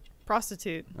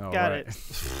 Prostitute. Oh, Got right. it.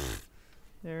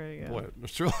 There we go. Boy,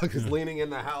 Sherlock is leaning in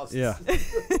the house. Yeah.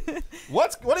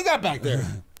 What do you got back there?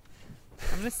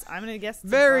 I'm gonna guess. It's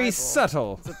Very a Bible.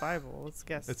 subtle. It's a Bible. Let's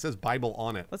guess. It says Bible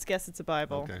on it. Let's guess it's a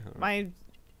Bible. Okay, all right. My Yeah,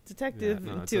 detective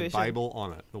no, it's a intuition. Bible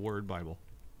on it. The word Bible.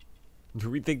 Do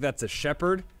we think that's a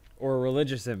shepherd or a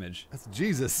religious image? That's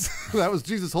Jesus. That was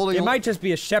Jesus holding. It a- might just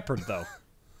be a shepherd, though.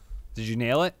 Did you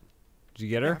nail it? Did you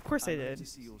get Yeah, her? of course I I'm did. to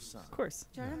see your son. Of course.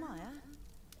 Jeremiah?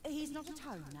 He's not at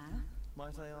home now.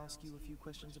 Might I ask you a few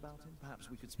questions about him? Perhaps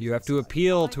we could. You have to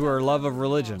appeal to her love of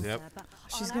religion. Yep.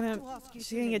 She's gonna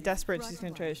get desperate. She's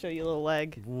gonna try to show you a little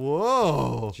leg.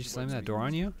 Whoa. Did she slam that door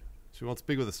on you? She won't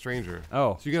speak with a stranger.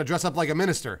 Oh, So you're gonna dress up like a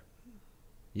minister.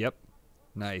 yep.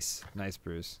 Nice. Nice,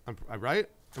 Bruce. I'm right?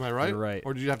 Am I right? You're right.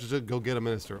 Or did you have to just go get a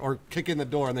minister? Or kick in the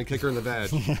door and then kick her in the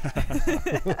badge?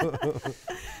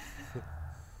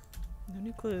 No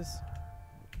new clues.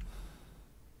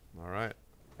 All right.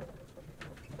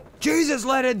 Jesus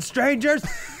let in strangers,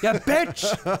 you bitch!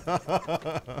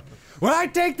 When I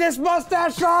take this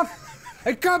mustache off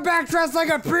and come back dressed like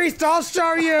a priest, I'll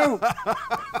show you!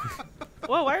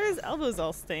 Whoa, why are his elbows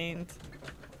all stained?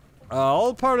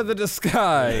 All part of the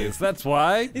disguise, that's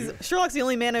why. Sherlock's the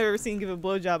only man I've ever seen give a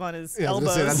blowjob on his Yeah, I was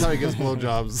elbows. gonna say, that's how he gets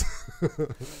blowjobs.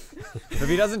 If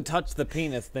he doesn't touch the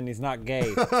penis, then he's not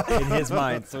gay in his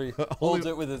mind, so he holds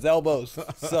it with his elbows,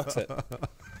 sucks it.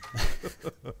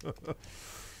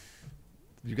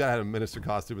 You gotta have a minister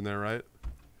costume in there, right?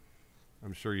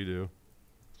 I'm sure you do.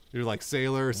 You're like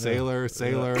sailor, sailor,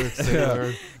 sailor,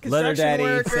 sailor. Leather Construction daddy,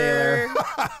 worker.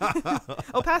 sailor.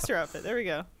 Oh, pastor outfit. There we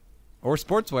go. Or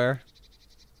sportswear.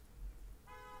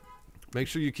 Make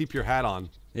sure you keep your hat on.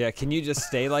 Yeah, can you just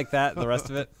stay like that the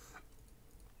rest of it?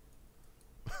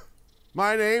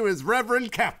 My name is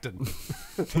Reverend Captain.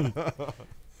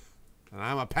 And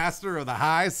I'm a pastor of the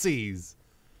high seas.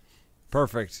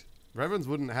 Perfect. Reverends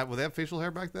would they have facial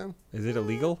hair back then? Is it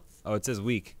illegal? Oh, it says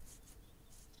weak.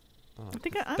 I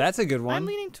think I'm, That's a good one. I'm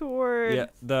leaning toward. Yeah,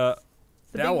 the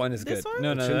That big- one is this good. one?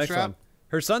 No, The the chin next strap? one.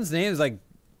 Her son's name is like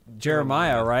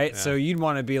Jeremiah, right? Yeah. So you'd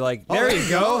want to be like, Oh, there you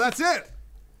go. That's it.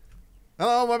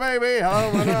 Hello, my baby.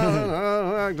 Hello,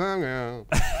 my darling.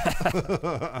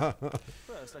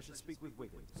 First, I should speak with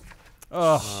Wiggins.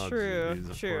 Oh, True, geez,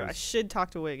 of true. I course. should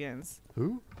talk to Wiggins.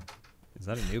 Who? is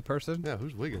that a new person? Yeah,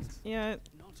 who's Wiggins? Yeah,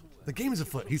 The game is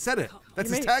afoot. He said it. That's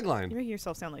you his make- tagline. You're making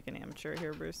yourself sound like an amateur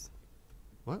here, Bruce.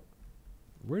 What?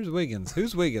 Where's Wiggins?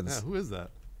 Who's Wiggins? Yeah, who is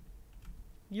that?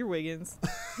 You're Wiggins.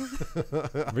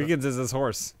 Wiggins is his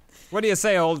horse. What do you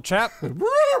say, old chap?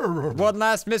 One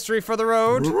last mystery for the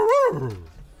road.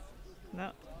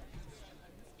 No.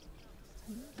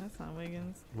 That's not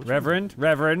Wiggins. Reverend.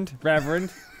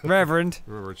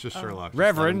 Remember, It's just Sherlock. Just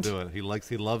Reverend. let him do it.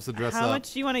 He loves to dress How up.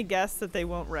 much do you want to guess that they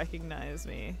won't recognize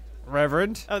me?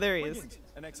 Reverend. Oh, there he is. Wiggins,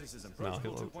 an exorcism. No,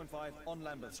 Protocol he 2.5 on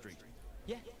Lambeth Street.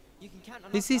 Yeah, you can count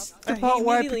on Is us. this Oh, the he part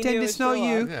where I immediately pretend knew it's it not was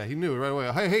you? Yeah, he knew it right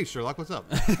away. Hey, Sherlock, what's up?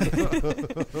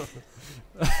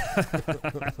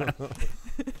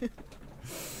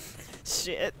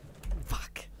 Shit.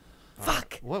 Fuck.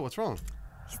 Fuck. What? What's wrong?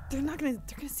 They're gonna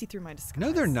see through my disguise.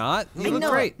 No, they're not. I You look know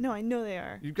it. great. No, I know they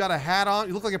are. You've got a hat on.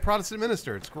 You look like a Protestant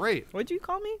minister. It's great. What'd you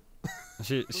call me?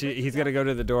 He's gonna go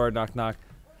to the door, knock, knock.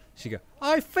 She go,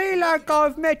 I feel like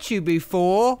I've met you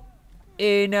before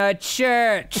in a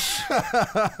church.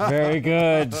 Very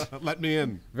good. Let me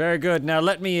in. Very good. Now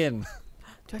let me in. Do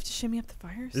I have to shimmy up the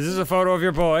fires? This is a photo of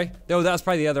your boy. Oh, that was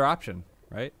probably the other option,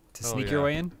 right? To Oh, sneak your yeah.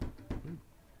 way in?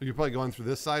 You're probably going through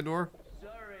this side door.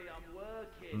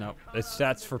 No,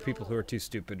 that's for people who are too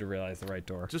stupid to realize the right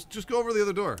door. Just go over the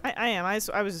other door. I am. I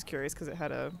was just curious because it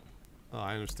had a Oh,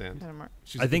 I understand. mark.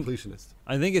 She's I a think- completionist.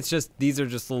 I think it's just, these are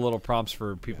just the little prompts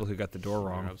for people who got the door You're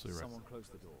wrong. absolutely right. Someone close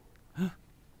the door.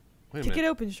 Wait a Kick it minute.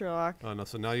 open, Sherlock. Oh no!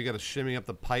 So now you got to shimmy up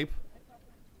the pipe.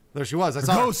 There she was. I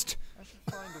saw her. Ghost! I should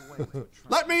find a way to attract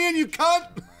Let me in, you cunt!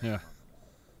 Yeah.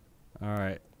 All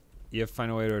right. You have to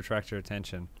find a way to attract your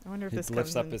attention. I wonder if He this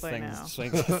lifts comes up into his play thing. now.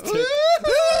 Swings his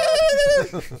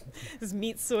His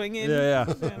meat swinging. Yeah,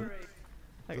 yeah.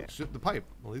 Okay. The pipe,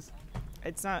 at least.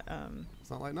 It's not. It's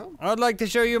not lighting up. I'd like to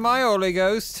show you my Holy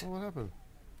Ghost. Oh, what happened?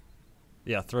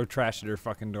 Yeah, throw trash at her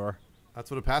fucking door.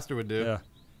 That's what a pastor would do. Yeah.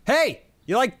 Hey!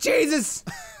 You like Jesus?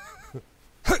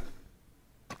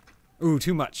 Ooh,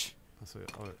 too much. That's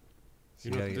what, oh, So you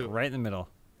you know gotta what to get do. right in the middle.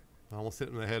 I almost hit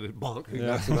him in the head and bonk. He Yeah.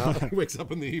 knocks him out. He wakes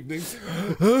up in the evening.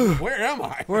 Where am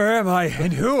I? Where am I?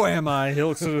 And who am I? He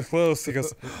looks so close. He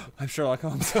goes, I'm Sherlock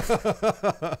Holmes.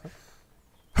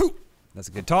 Hoo! That's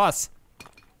a good toss.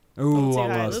 Ooh, too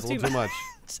high, almost. It's a little too much.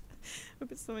 I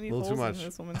put so many Little holes too much. in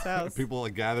this woman's house. People are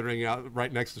gathering out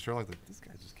right next to Sherlock. Like, this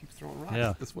guy just keeps throwing rocks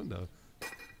Yeah. at this window.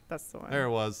 That's the one. There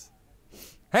it was.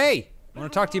 Hey! I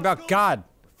want to talk to you about God.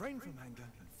 refrain from anger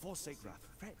and forsake wrath.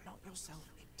 Fret not yourself.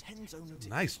 It tends only to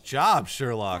Nice job,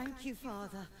 Sherlock. Thank you,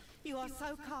 Father. You are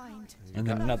so kind. And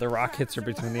then another rock hits her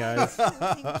between the eyes.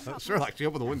 Sherlock, she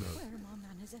opened the window. Where are my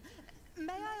manners?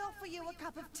 May I offer you a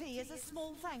cup of tea as a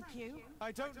small thank you?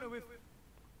 I don't know if.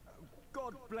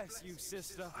 God bless you,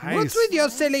 sister. What's with your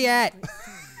silly hat? It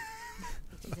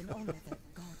is an honor that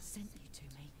God sent you to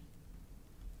me.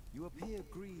 You appear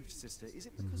grieved, sister. Is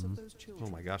it because of those children?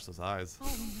 Oh my gosh, those eyes.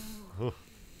 Oh no. Ugh.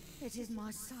 It is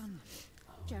my son,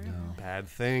 Jeremiah. Bad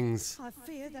things. I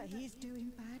fear that he is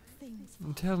doing bad things.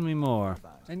 Tell me more.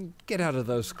 And get out of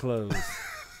those clothes.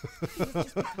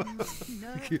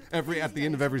 At the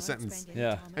end of every sentence.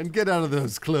 Yeah. And get out of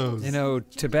those clothes. You know,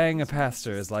 to bang a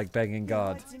pastor is like banging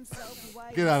God.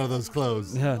 Get out of those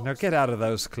clothes. Yeah, no, get out of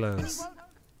those clothes. All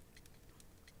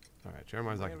right,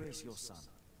 Jeremiah's like, Where is your son?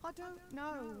 I don't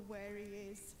know where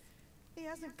he is. He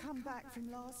hasn't come back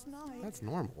from last night. that's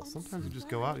normal. Sometimes you just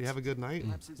go out, you have a good night.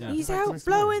 Yeah. He's Back the out next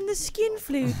morning. blowing the skin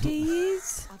flute, he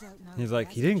is. I don't know. He's like,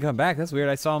 he didn't come back. That's weird.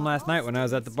 I saw him last night when I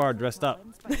was at the bar dressed up.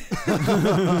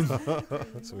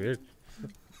 That's weird.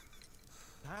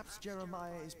 Perhaps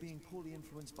Jeremiah is being poorly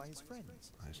influenced by his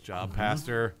friends. Nice job,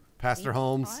 Pastor. Pastor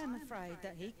Holmes. I am afraid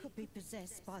that he could be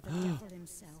possessed by the devil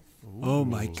himself. Oh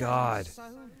my God. So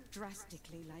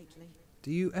drastically lately.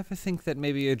 Do you ever think that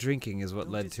maybe your drinking is what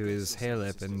led to his hair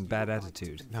lip and bad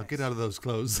attitude? Now get out of those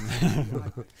clothes.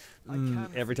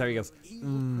 Every time he goes,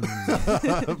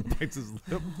 Bites his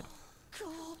lip.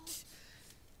 God,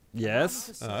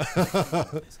 yes?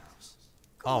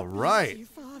 All right. you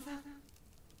Father.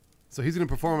 So he's going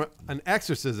to perform an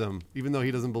exorcism, even though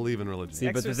he doesn't believe in religion. See,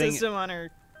 but the thing, Exorcism on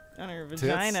her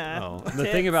vagina. Oh. the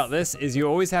thing about this is you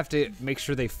always have to make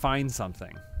sure they find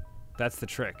something. That's the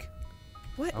trick.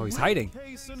 What? Oh, he's hiding.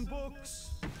 Case and books,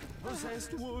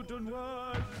 possessed wood and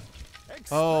word.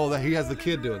 Oh, that he has the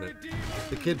kid doing it.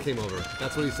 The kid came over.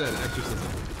 That's what he said, exorcism.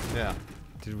 Yeah.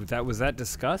 Was that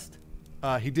discussed?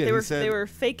 He did. They were he said they were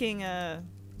faking there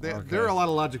are a lot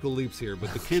of logical leaps here,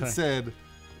 but the kid said.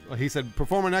 He said,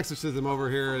 perform an exorcism over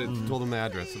here, and it told him the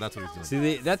address, so that's what he's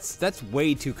doing. See, that's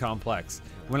way too complex.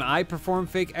 When I perform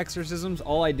fake exorcisms,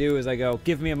 all I do is I go,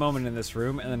 give me a moment in this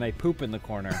room, and then I poop in the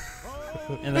corner.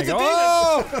 And I go,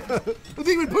 oh! The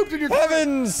demon pooped in your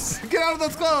heavens! Get out of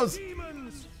those clothes!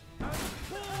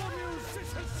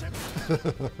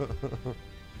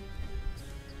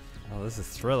 Oh, this is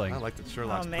thrilling. I like that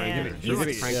Sherlock's Oh pranking man,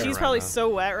 her. she's probably so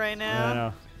wet right now. I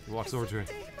know. He walks over to her.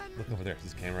 Look over there.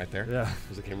 There's a camera right there. Yeah.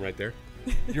 There's a camera right there.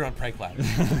 You're on prank lab.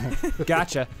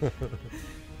 Gotcha.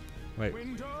 Wait.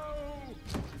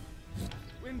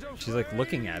 She's like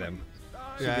looking at him.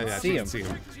 Yeah, see him.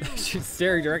 She's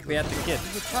staring directly at the kid.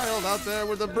 There's a child out there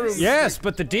with a broom. Yes,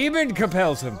 but the demon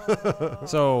compels him.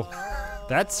 So,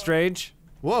 that's strange.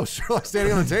 Whoa, Sherlock's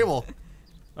standing on the table.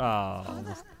 Oh.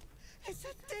 It's a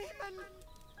demon.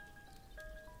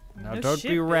 Now No don't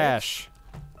shit, be bitch. rash.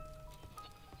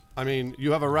 I mean,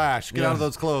 you have a rash. Get out of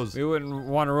those clothes. We wouldn't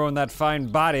want to ruin that fine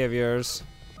body of yours.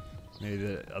 Maybe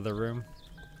the other room.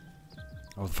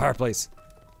 Oh, the fireplace.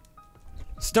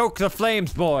 Stoke the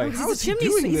flames, boy. How is he chimney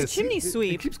doing sweep- he's this? a chimney He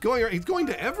sweep. keeps going. He's going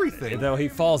to everything. Though he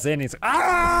falls in, he's like,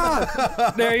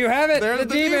 ah! There you have it, There's the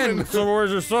the demon. demon. So where's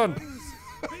your son?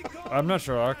 I'm not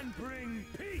Sherlock.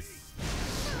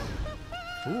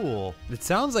 Cool. It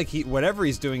sounds like whatever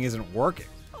he's doing isn't working.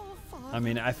 I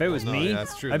mean, if it was no, me, yeah,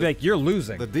 that's true. I'd be like, you're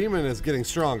losing. The demon is getting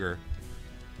stronger.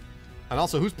 And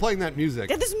also, who's playing that music?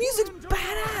 Yeah, this music's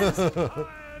badass.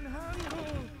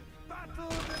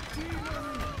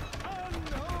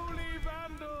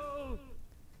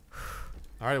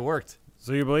 All right, it worked.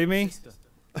 So you believe me?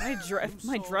 my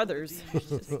druthers.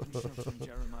 From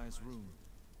Jeremiah's room.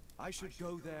 I should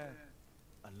go there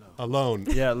alone. Alone.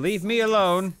 Yeah, leave me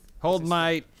alone. Hold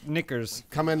my knickers.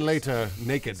 Come in later,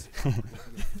 naked.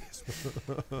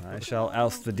 I shall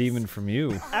oust the demon from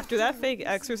you. After that fake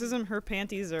exorcism, her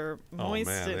panties are moist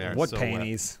man, they and are What so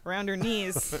panties? around her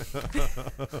knees.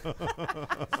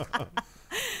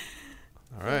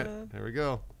 All right, there we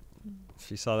go.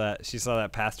 She saw that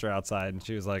pastor outside, and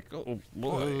she was like, "Oh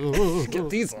boy, get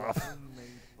these off."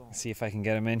 See if I can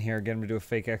get him in here, get him to do a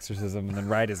fake exorcism, and then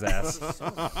ride his ass.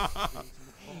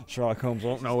 Sherlock Holmes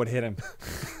won't know what hit him.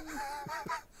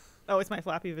 Oh, it's my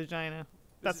flappy vagina.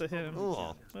 That's what hit him.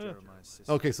 Ugh.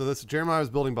 Okay, so this Jeremiah was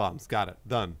building bombs. Got it.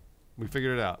 Done. We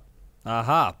figured it out.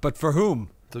 Aha! But for whom?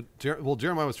 So,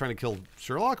 Jeremiah was trying to kill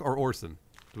Sherlock or Orson.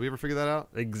 Did we ever figure that out?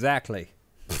 Exactly.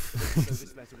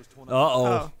 This letter was torn up.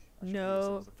 Oh,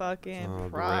 no fucking Oh,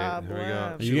 great. problem. Here we go.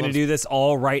 Are She you gonna loves- do this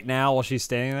all right now while she's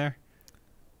standing there?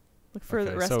 Look for the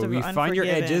Okay, rest so of we Unforgiven. find your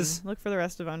edges. Look for the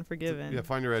rest of Unforgiven. Yeah,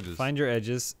 find your edges. Find your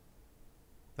edges.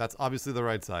 That's obviously the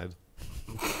right side.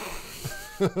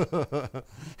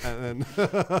 And then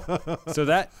So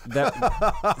that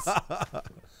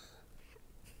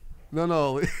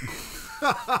no.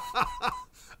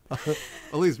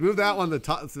 Elise, move that one to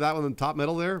the top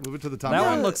middle there. Move it to the top. that right.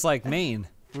 one looks like Maine.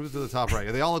 Move it to the top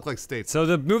right. They all look like states. So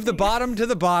move the bottom to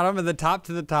the bottom and the top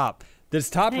to the top. This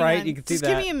top Hang right, on. you can see Just that.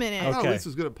 give me a minute. Oh, Okay. Elise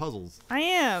was good at puzzles. I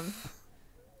am.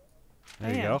 There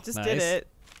you I am. go. Just Nice. did it.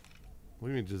 What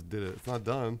do you mean just did it? It's not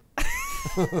done.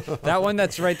 That one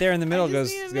that's right there in the middle I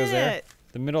goes just need a there. minute.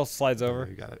 The middle slides Oh, over.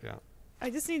 you got it. Yeah. I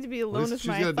just need to be alone Elise, with she's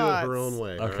my gonna thoughts. do it her own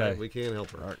way. all Okay. right? We can't help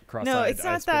her. No, it's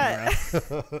not that.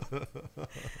 that.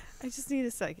 I just need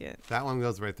a second. That one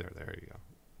goes right there. There you go.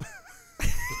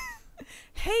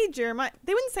 Hey, Jeremiah.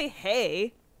 They wouldn't say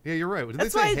hey. Yeah, you're right. Did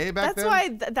That's they say why. hey back that's then? why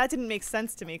that didn't make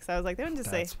sense to me because I was like, they wouldn't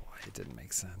just That's say. why it didn't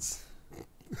make sense.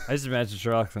 I just imagine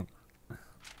Sherlock.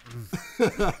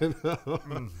 I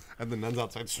know. And the nuns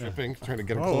outside stripping, trying to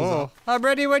get her clothes off. I'm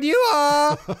ready when you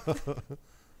are.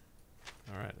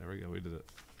 All right, there we go. We did it.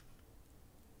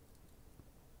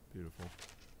 Beautiful.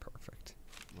 Perfect.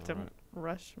 All Don't right.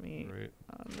 rush me Great.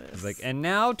 on this. He's like, and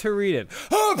now to read it.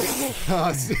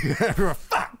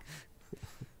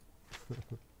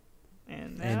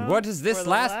 And, And now what does this for the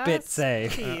last bit say?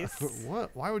 piece.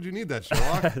 What? Why would you need that,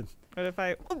 Sherlock? What if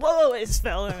I? Whoa! It just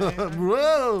fell.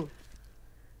 Whoa!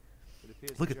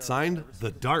 Look, it's signed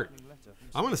The Dart.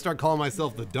 I'm gonna start calling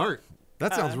myself The Dart.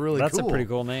 That sounds really That's cool. a pretty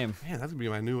cool name. Man, that's gonna be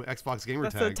my new Xbox gamer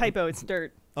That's tag. the typo. It's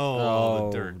dirt.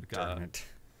 Oh, The Dirt. darn God. it.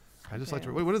 I just like to.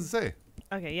 Okay. Wait, what does it say?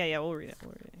 Okay. Yeah. We'll read it.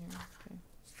 We'll read it here. Okay.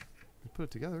 Put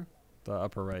it together. The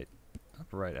upper right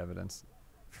evidence.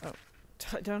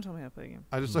 Don't tell me how to play a game.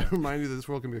 I just like to remind you that this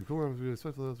world can be a cool one.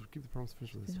 Keep the promise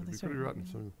finished with this. You know, It'd be they pretty start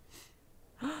rotten.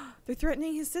 So. They're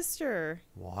threatening his sister.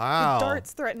 Wow. The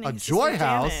Dart's threatening A his joy sister,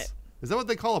 house. Janet. Is that what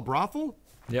they call a brothel?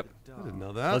 Yep. I didn't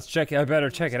know that. Let's check it. I better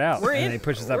check it out. We're and in. he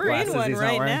pushes up We're in glasses one he's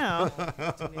right not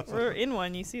wearing. now. We're in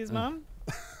one. You see his mom?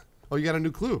 Oh, you got a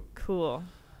new clue. Cool.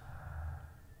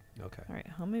 Okay. All right,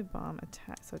 homemade bomb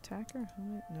attack. So attacker?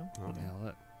 Homemade? No. Oh, Okay.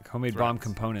 Yeah, homemade bomb Threats.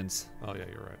 components. Oh yeah,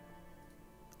 you're right.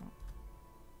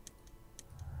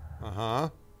 Uh-huh.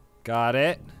 Got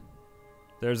it.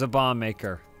 There's a bomb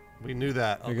maker. We knew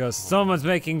that. He goes, someone's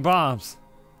making bombs.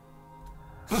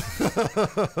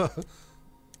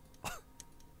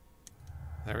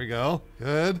 There we go.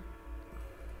 Good.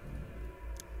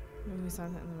 Maybe we saw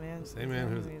that in the man. Same man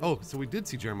who's. Oh, so we did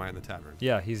see Jeremiah in the tavern.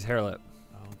 Yeah, he's hairlip.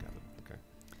 Oh, got it. Okay.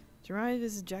 Jeremiah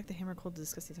visits Jack the Hammer Cold to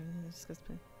discuss these everything they discussed.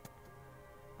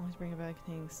 Always bring a bag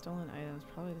containing stolen items,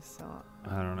 probably to sell.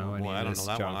 I don't know any Boy, I of don't this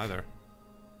know that junk. one either.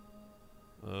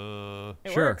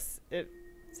 It Sure. works. It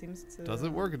seems to. Does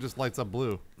it work? It just lights up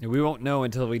blue. We won't know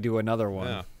until we do another one.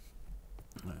 Yeah.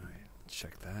 All right,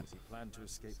 check that. He planned to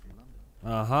escape from London.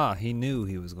 Uh-huh, he knew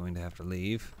he was going to have to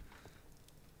leave.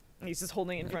 He's just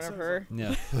holding it in front of her.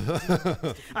 Yeah.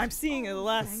 I'm seeing it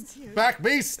last. Thank you. Back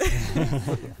beast.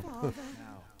 Father.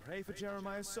 Now, pray for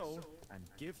Jeremiah's soul and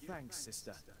give thanks,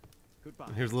 sister. Goodbye.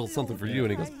 Here's a little something for you,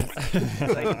 and he goes.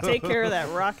 Like, take care of that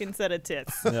rockin' set of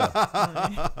tits. Yeah.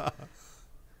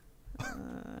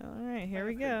 All right, here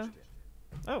we go.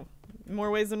 Oh, more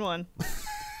ways than one.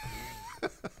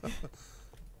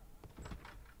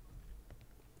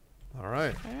 All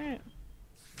right.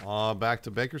 All right. Back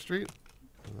to Baker Street.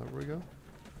 Is that where we go?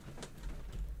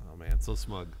 Oh man, so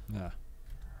smug. Yeah.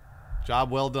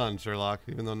 Job well done, Sherlock.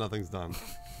 Even though nothing's done.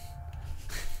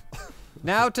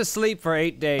 Now to sleep for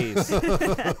 8 days. Still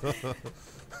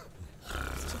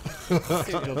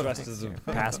dressed as a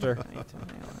pastor.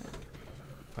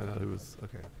 Find out who was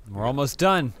okay. We're almost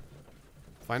done.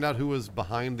 Find out who was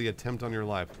behind the attempt on your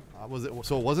life. Was it?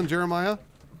 So it wasn't Jeremiah,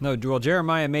 No, well,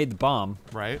 Jeremiah made the bomb.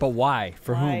 right? But why?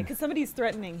 For Why? whom? Because somebody's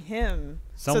threatening him.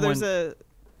 Someone- So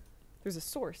there's a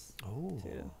source. Oh,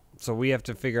 Too. So we have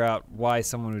to figure out why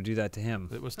someone would do that to him.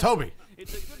 it was Toby.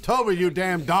 Toby, you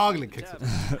damn dog! And he kicks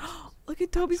it. Look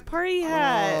at Toby's party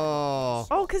hat. Oh,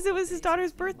 Oh, because it was his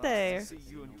daughter's birthday. See,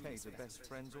 you and Kate are best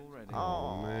friends already.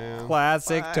 Oh. man.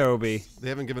 Classic Toby. They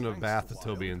haven't given a bath to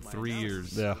Toby in 3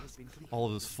 years. Yeah. All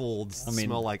of his folds I mean,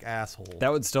 smell like asshole.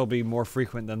 That would still be more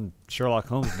frequent than Sherlock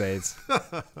Holmes bathes.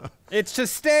 It's to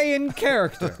stay in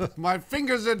character. My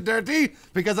fingers are dirty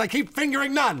because I keep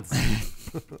fingering nuns.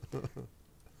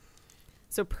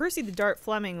 So Percy the Dart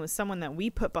Fleming was someone that we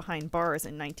put behind bars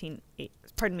in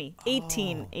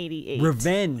 1888.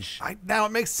 Revenge. Now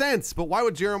it makes sense, but why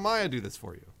would Jeremiah do this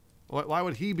for you? Why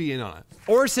would he be in on it?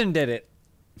 Orson did it.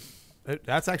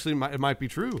 That's actually it might be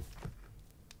true.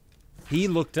 He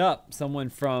looked up someone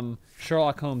from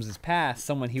Sherlock Holmes' past,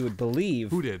 someone he would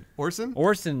believe. Who did? Orson?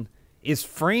 Orson is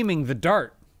framing the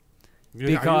dart Are you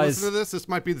because- listening to this? This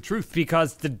might be the truth.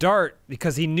 because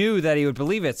he knew that he would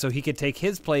believe it, so he could take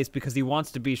his place because he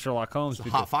wants to be Sherlock Holmes. It's a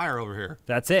because- hot fire over here.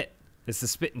 That's it. It's the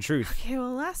spitting truth. Okay,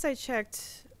 well, last I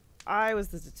checked, I was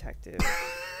the detective.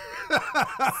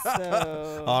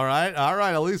 So All right.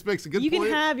 Elise makes a good you point.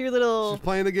 can have your little She's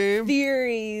playing the game.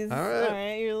 theories, All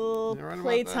right. your little You're right about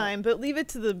playtime, but leave it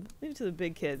to the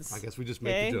big kids. I guess we just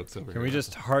make Okay. the jokes over Can here. we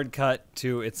just hard cut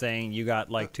to it saying you got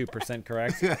like 2%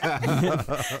 correct? All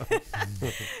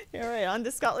right, on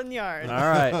to Scotland Yard. All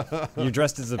right. You're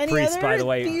dressed as a Any priest, by other the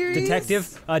way. theories?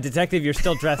 Detective, you're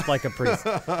still dressed like a priest.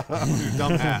 You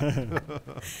dumb hat.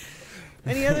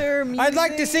 Any other? I'd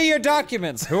like to music? see your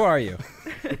documents. Who are you?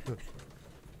 Do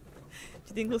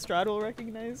you think Lestrade will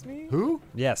recognize me? Who?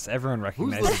 Yes, everyone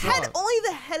recognizes. Lestrade? you. Head, only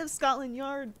the head of Scotland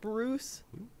Yard, Bruce.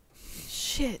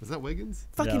 Shit. Is that Wiggins?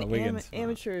 Fucking Wiggins.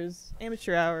 amateurs.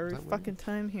 Amateur hour. Is that Fucking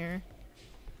time here.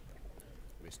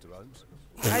 Mr. Holmes.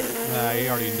 Nah, he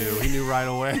already knew. He knew right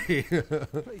away.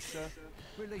 Please, sir,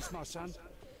 release my son.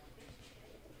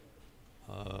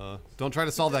 Don't try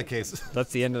to solve that case.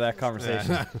 That's the end of that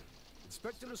conversation.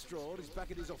 Inspector Lestrade is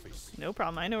back at his office. No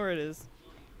problem. I know where it is.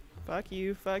 Fuck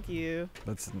you. Fuck you.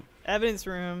 That's Evidence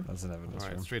room. an evidence All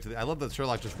right, room. straight to the. I love that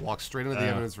Sherlock just walks straight into the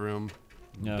evidence room,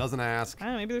 Yeah. doesn't ask, I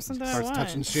don't know. Maybe there's something I starts want.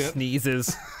 touching shit.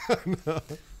 Sneezes. It's the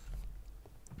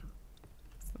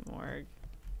morgue.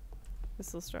 This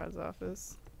is Lestrade's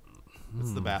office.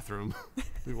 It's the bathroom.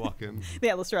 We walk in.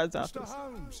 Yeah, Lestrade's Mr. office.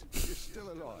 Holmes, you're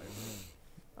still alive.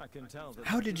 I can tell that.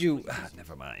 How did you?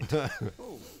 Never mind.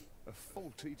 Oh, a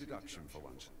faulty deduction for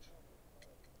once.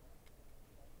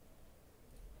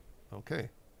 Okay.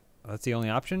 That's the only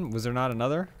option. Was there not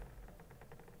another?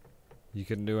 You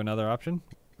couldn't do another option.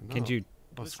 Can't No. you?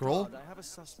 A scroll? Lestrade, I have a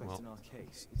suspect Well, in our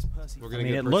case. It's Percy. We're I gonna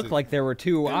mean, get it Percy. looked like there were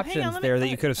two hang on, options let me there that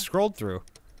you find- could have scrolled through.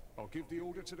 I'll give the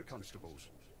order to the constables.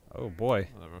 Oh boy.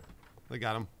 Whatever. They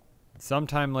got him.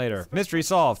 Sometime later. Mystery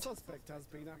solved. Suspect has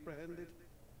been apprehended.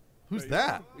 Who's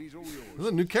that? There's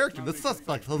a new character. The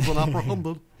suspect has been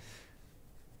apprehended.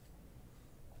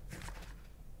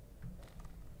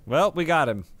 Well, we got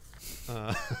him.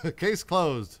 Case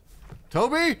closed.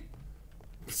 Toby,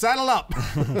 saddle up.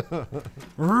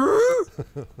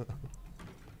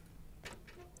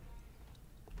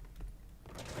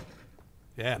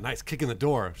 Yeah, nice kick in the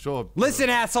door. Show up. Listen,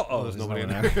 asshole. Oh, there's there's nobody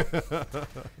no in one there. there.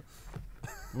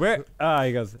 Where?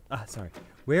 He goes. Sorry.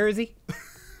 Where is he?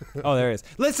 Oh, there he is.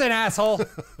 Listen, asshole.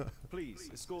 Please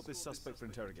escort this suspect for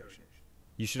interrogation.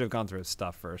 You should have gone through his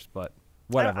stuff first, but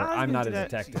whatever. I was I'm gonna not do a that.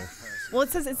 detective. Well, it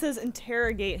says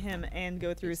interrogate him and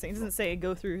go through his things. It doesn't say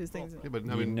go through his things. Yeah, but,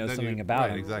 I You mean, know then something you- about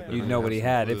right, him. Exactly. You'd Right, know what he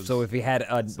had. If absolutely. he had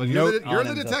a But note you're on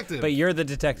the him, detective. But you're the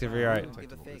detective. You're right.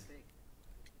 Give a fig.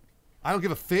 I don't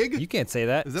give a fig. You can't say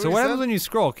that. Is that So what what he happens said? when you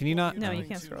scroll? Can you not? No, you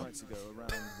can't scroll. Nights ago,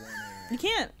 around 1 a.m. You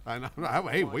can't. I know.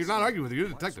 Hey, we're not arguing with you. You're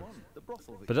the detective. The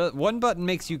brothel But one button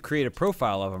makes you create a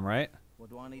profile of him, right? What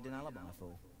do I need an alibi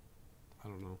for? I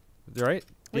don't know. Right?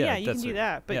 Well, yeah, you can that's do right.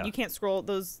 that, but Yeah. you can't scroll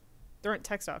those. There aren't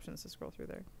text options to scroll through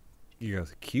there. You go,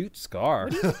 cute scar.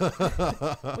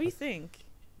 What do you think?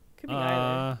 Could be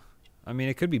either. I mean,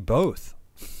 it could be both.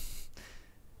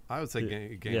 I would say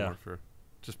game yeah. work for.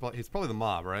 He's probably the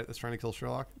mob, right? That's trying to kill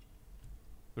Sherlock.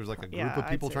 There's like a group Yeah, of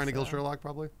people I'd say trying to kill so. Sherlock,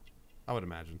 probably. I would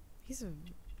imagine. He's a.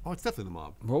 Oh, it's definitely the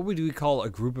mob. What would we call a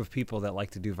group of people that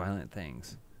like to do violent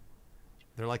things?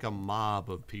 They're like a mob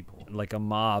of people. Like a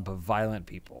mob of violent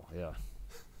people. Yeah.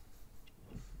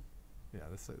 Yeah,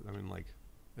 this. I mean, like,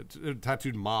 a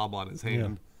tattooed mob on his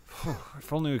hand.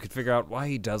 If only we could figure out why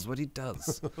he does what he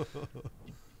does.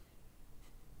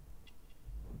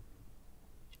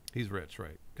 He's rich,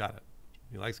 right? Got it.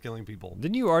 He likes killing people.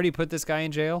 Didn't you already put this guy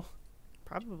in jail?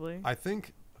 Probably. I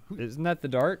think. Isn't that the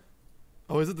dart?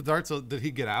 Oh, is it the dart? So did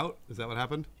he get out? Is that what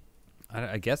happened?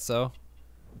 I guess so.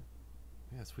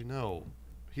 Yes, we know.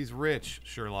 He's rich,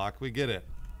 Sherlock. We get it.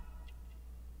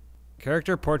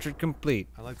 Character portrait complete.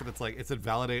 I like that it's a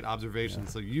validate observation.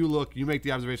 So you look, you make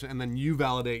the observation, and then you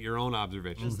validate your own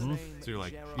observations. So you're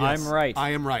like, yes, I'm right. I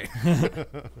am right. It's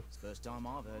the first time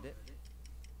I've heard it.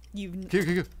 You've.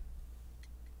 Q.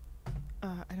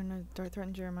 I don't know. Dart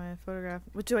threatened Jeremiah photograph.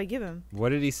 What do I give him? What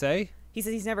did he say? He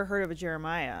says he's never heard of a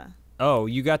Jeremiah. Oh,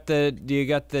 you got the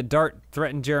dart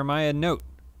threatened Jeremiah note.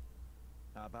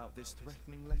 How about this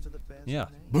threatening letter that bears Yeah.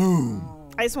 your name?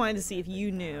 I just wanted to see if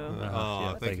you knew.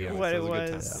 Oh, thank you. What That it was a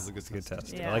good was. test. That was a That's a good good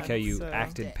test. Yeah, I like how you so-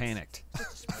 acted panicked.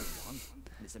 Just a small one,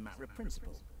 and it's a matter of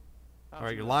principle. All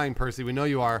right, you're lying, Percy. We know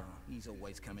you are. He's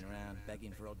always coming around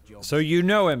begging for odd jobs. So you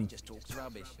know He him. just talks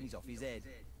rubbish. He's off his head.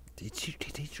 Did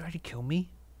he try to kill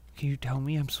me? Can you tell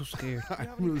me? I'm so scared. I'm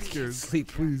really scared. Sleep.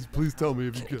 Please tell me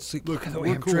if you can. Sleep. Look at the way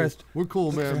we're I'm cool. dressed. We're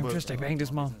cool, man. I'm But just I banged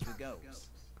his mom. Business with girls.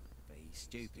 But he's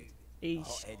stupid. He's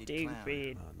Hot-headed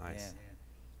stupid. Oh, nice.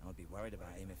 Yeah. I'd be worried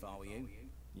about him if I were you.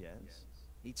 Yes.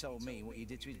 He told me what you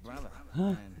did to his brother.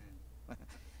 And,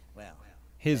 well,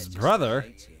 His that just brother?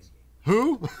 hates you.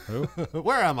 Who? Who?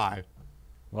 Where am I?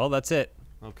 Well, that's it.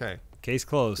 Okay. Case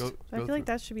closed. Go, I feel like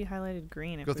that should be highlighted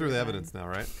green. If go we through were the done. evidence now,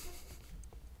 right?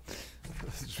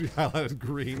 It should be highlighted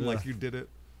green like you did it.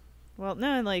 Well,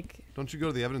 no, like, Don't you go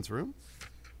to the evidence room?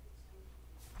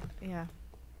 yeah.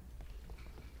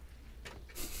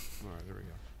 All right, there we go.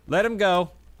 Let him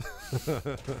go.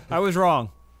 I was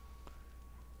wrong.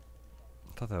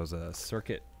 I thought that was a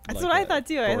circuit. That's like what I a thought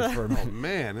too. I door thought. for- Oh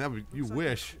man, you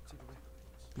wish.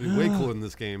 It'd be way cooler in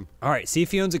this game. All right, see if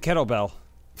he owns a kettlebell.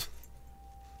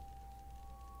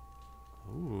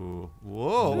 Ooh,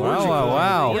 whoa! Wow, orgy wow, coin.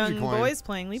 wow. Orgy Young coin. boys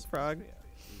playing leapfrog. Used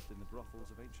in the brothels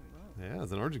of ancient Rome. Yeah,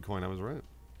 it's an orgy coin. I was right.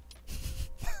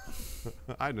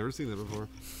 I'd never seen that before.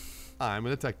 I'm a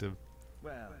detective.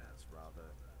 Well, that's rather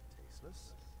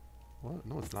tasteless. What?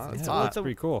 No, it's not. Yeah, It's well, hot. that's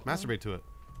pretty cool. Masturbate to it.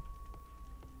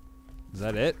 Is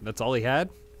that it? That's all he had?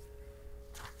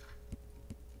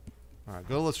 All right,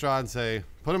 go to Lestrade and say,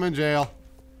 put him in jail.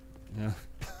 Yeah.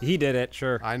 He did it,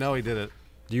 sure. I know he did it.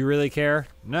 Do you really care?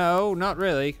 No, not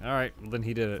really. All right, well, then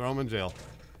he did it. Throw him in jail.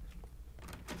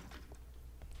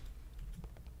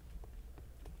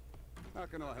 How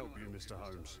can I help you, Mr.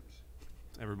 Holmes?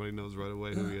 Everybody knows right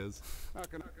away who he is. How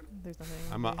can There's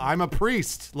nothing. I'm a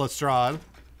priest, Lestrade.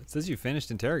 It says you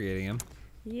finished interrogating him.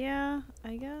 Yeah,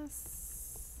 I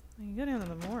guess. I can go down to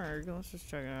the morgue. Let's just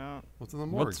check it out. What's in the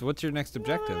morgue? What's your next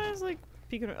objective? No, I was like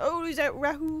peeking. Oh, is that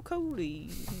Rahul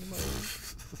Kohli?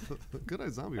 Good eye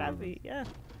zombie. movie. Ravi, yeah.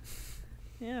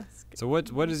 Yeah. it's good. So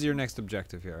what is your next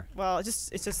objective here? Well, it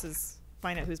just says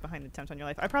find out who's behind the attempt on your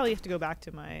life. I probably have to go back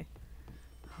to my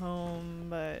home,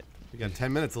 but You got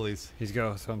 10 minutes, Elise. He's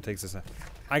home, takes us.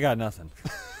 I got nothing.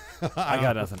 I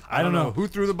got nothing. I don't know. who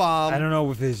threw the bomb. I don't know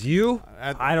if it's you.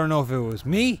 At- I don't know if it was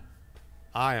me.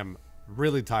 I am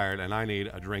really tired and I need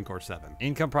a drink or 7.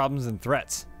 Income problems and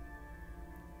threats.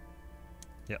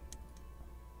 Yep.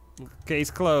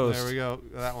 Case closed. There we go.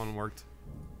 That one worked.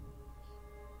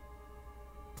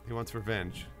 He wants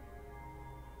revenge.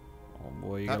 Oh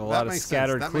boy, you That- got a that lot of makes sense.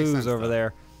 scattered That makes clues sense, over though.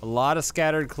 there. A lot of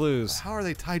scattered clues. How are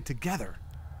they tied together?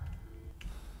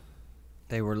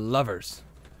 They were lovers.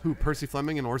 Who, Percy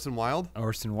Fleming and Orson Wilde?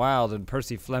 Orson Wilde and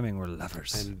Percy Fleming were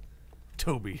lovers. And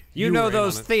Toby. you know were in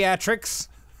those on it. theatrics.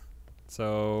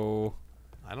 So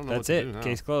I don't know that's what to it. do now.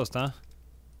 Case closed, huh?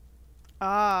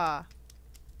 Ah.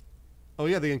 Oh,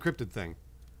 yeah, the encrypted thing.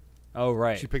 Oh,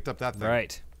 right. She picked up that thing.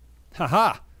 Right.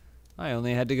 Haha. I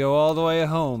only had to go all the way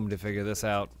home to figure this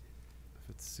out.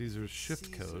 If it's Caesar's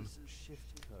shift code. Caesar's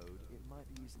shift code, it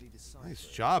might be easily deciphered. Nice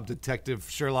job, Detective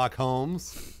Sherlock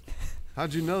Holmes.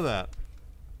 How'd you know that?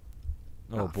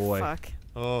 Oh, boy. Fuck.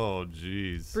 Oh,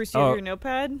 jeez. Bruce, you have Oh. your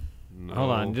notepad? No.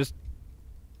 Hold on.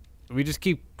 We just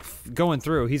keep going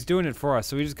through. He's doing it for us,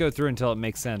 so we just go through until it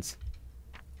makes sense.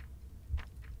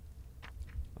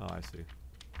 Oh, I see.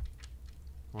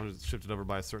 I wanted to shift it over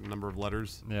by a certain number of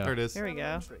letters. Yeah. There it is. Here we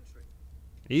go.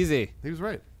 Easy. He was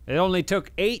right. It only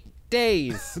took 8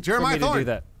 days Jeremiah for me to do Thorne.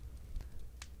 that.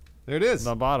 There it is.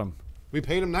 The bottom. We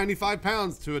paid him 95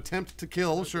 pounds to attempt to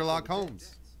kill Sherlock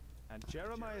Holmes. And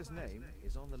Jeremiah's name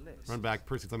is on the list. Run back,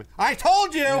 Percy Fleming. I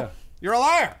told you! Yeah. You're a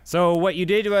liar! So what you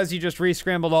did was you just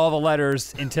re-scrambled all the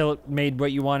letters until it made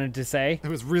what you wanted to say, It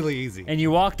was really easy. and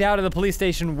you walked out of the police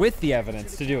station with the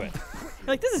evidence to do it.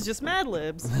 Like, this is just Mad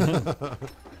Libs.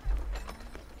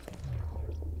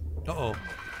 Uh-oh.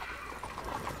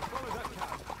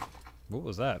 What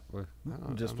was that?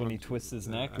 Just when he twists his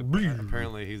neck?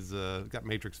 Apparently he's got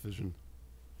Matrix vision.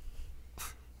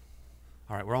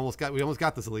 All right, we almost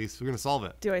got this, Elise. We're gonna solve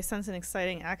it. Do I sense an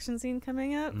exciting action scene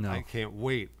coming up? No. I can't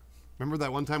wait. Remember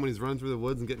that one time when he's running through the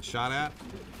woods and getting shot at?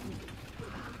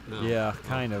 No. Yeah,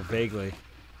 kind of, vaguely.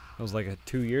 It was like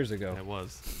 2 years ago. It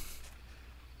was.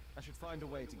 I should find a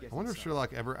way to get I wonder if inside.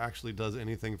 Sherlock ever actually does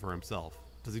anything for himself.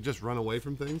 Does he just run away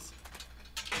from things?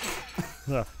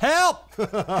 Help!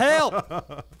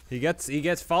 Help! He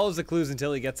follows the clues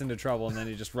until he gets into trouble, and then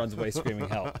he just runs away screaming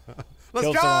help. Let's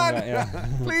Kills the wrong John! guy, yeah.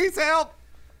 Please help!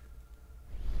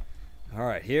 All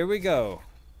right, here we go.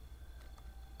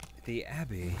 The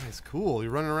Abbey. That's cool.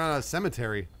 You're running around a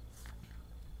cemetery.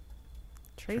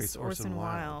 Trace Orson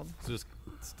Wilde. So just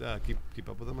keep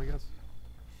up with him, I guess.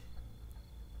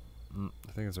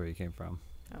 I think that's where he came from.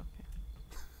 Oh,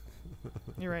 okay.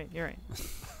 You're right. You're right.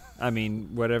 I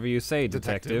mean, whatever you say,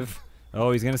 Detective. detective.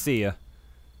 Oh, he's gonna see you.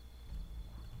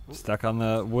 Stuck on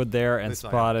the wood there and They saw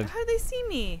you. spotted. How did they see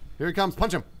me? Here he comes.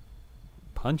 Punch him.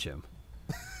 Punch him.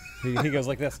 he goes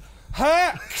like this.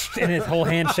 Ha! And his whole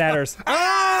hand shatters.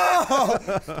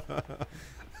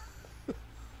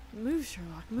 Move,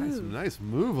 Sherlock. Move. Nice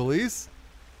move, Elise.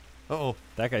 Uh-oh.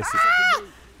 That guy's.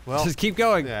 Well, Just keep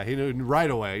going. yeah, he knew right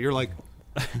away. You're like,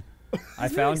 I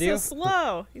found Moving you. so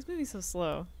slow. He's moving so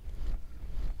slow.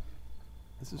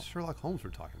 this is Sherlock Holmes we're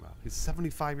talking about. He's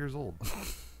 75 years old.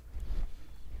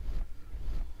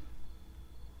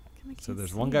 So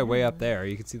there's one guy way up there.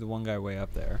 You can see the one guy way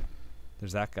up there.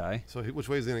 There's that guy. So which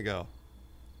way is he going to go?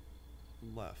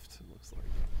 Left, it looks like.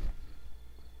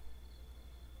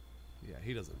 Yeah,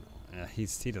 he doesn't know. Yeah,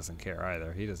 he doesn't care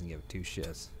either. He doesn't give 2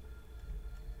 shits.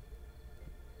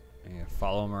 And you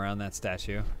follow him around that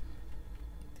statue.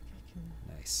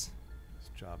 Nice. Nice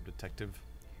job, detective.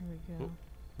 Here we go. Oh,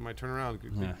 you might turn around.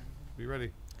 Yeah. Be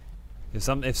ready. If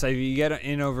say you get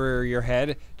in over your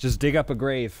head, just dig up a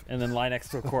grave and then lie next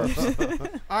to a corpse.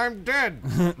 I'm dead.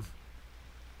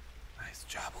 Nice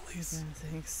job, Elise. Yeah,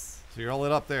 thanks. So you're all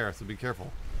lit up there, so be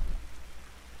careful.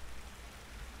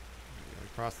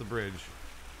 Cross the bridge.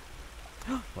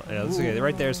 Well, yeah, that's okay.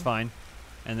 Right there's fine.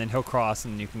 And then he'll cross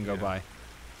and you can go by.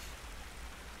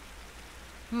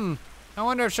 I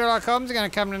wonder if Sherlock Holmes is going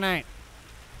to come tonight.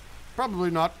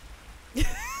 Probably not.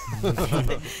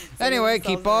 Anyway,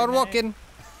 keep on walking.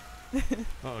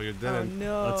 Oh, you're Oh dead.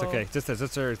 no. That's okay. Just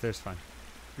there's fine.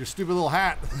 Your stupid little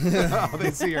hat. Oh,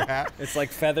 they see your hat. It's like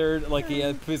feathered, like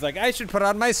he's like, I should put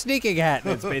on my sneaking hat.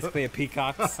 And it's basically a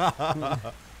peacock's.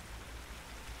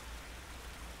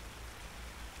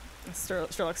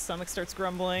 Sherlock's stomach starts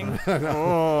grumbling.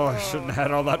 Oh, I shouldn't have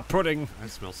had all that pudding. I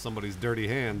smell somebody's dirty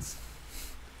hands.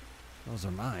 Those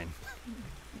are mine.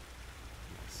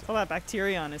 All that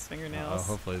bacteria on his Oh, fingernails.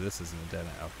 hopefully this isn't a dead end.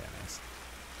 Okay, nice.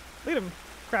 Look at him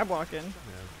crab walking.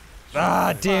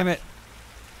 Ah, damn it.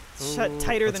 Shut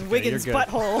tighter that's than okay, you're Wiggins' good.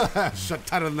 butthole. Shut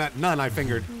tighter than that nun I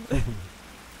fingered. I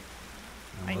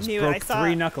Almost knew it. broke I saw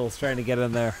 3 knuckles trying to get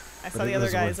in there. I but saw the it other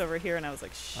was guys worth- over here and I was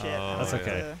like, shit. Oh, I That's have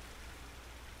okay. to-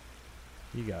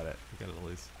 You got it. You got it,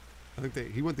 Elise. I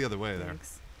think he went the other way there.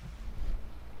 Thanks.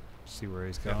 See where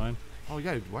he's going. Oh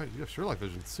yeah, why? Yeah, Sherlock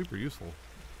vision. It's super useful.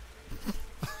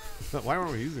 Why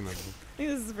aren't we using that? I think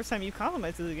this is the first time you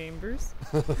complimented the game, Bruce.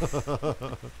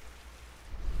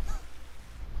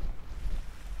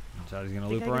 So he's gonna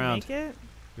Think loop I can around. Make it?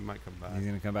 He might come back. He's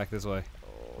gonna come back this way.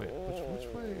 Wait,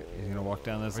 which way? He's gonna walk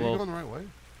down this Are you little. going the right way?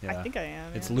 Yeah. I think I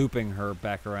am. It's yeah. looping her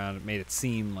back around. It made it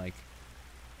seem like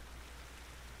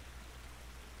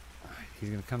he's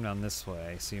gonna come down this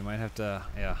way. So you might have to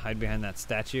hide behind that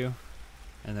statue,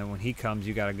 and then when he comes,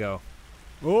 you gotta go.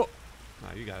 Oh,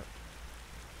 Nah, you got it.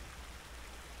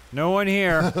 no one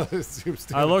here.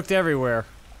 I looked everywhere.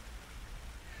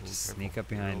 Ooh, Just careful. sneak up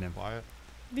behind Real him. Quiet.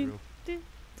 Ding, Real- ding,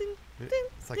 ding,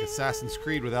 It's like Assassin's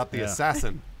Creed without the Yeah.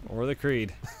 assassin. Or the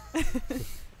Creed.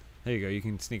 There you go. You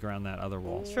can sneak around that other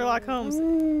wall. Sherlock Holmes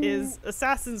is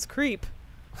Assassin's Creep.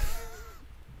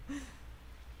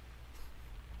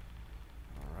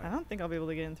 I don't think I'll be able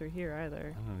to get in through here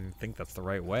either. I don't even think that's the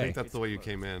right I way. think that's the way you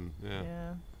came in. Yeah.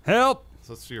 Yeah. Help!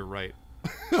 So let's to your right.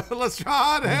 Let's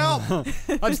John help.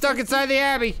 I'm stuck inside the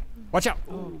abbey. Watch out.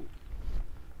 Nice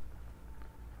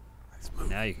move.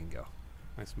 Now you can go.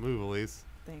 Nice move, Elise.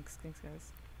 Thanks,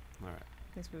 guys. All right.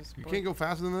 Thanks for the You support. can't go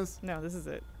faster than this. No, this is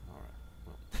it. All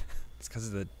right. It's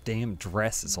because the damn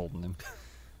dress is holding him.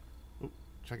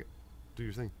 Check it. Do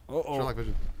your thing. Uh-oh. Sherlock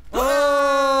vision.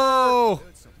 Oh!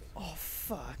 Oh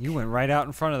fuck. You went right out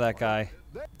in front of that guy.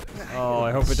 Oh,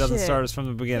 I hope it doesn't Shit. start us from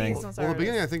the beginning. Please don't Well, start the with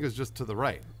beginning us. I think is just to the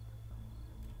right.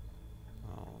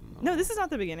 Oh no. No, this is not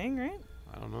the beginning, right?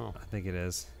 I don't know. I think it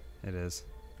is. It is.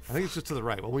 I think it's just to the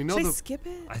right. Well, we know Should I the skip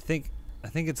it? I think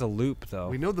it's a loop though.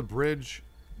 we know the bridge.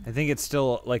 I think it's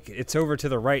still like it's over to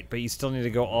the right, but you still need to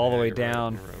go all the Yeah, way you're right,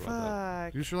 down. you're right about that.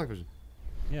 Fuck. Use Sherlock vision.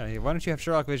 Yeah, why don't you have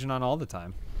Sherlock vision on all the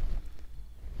time?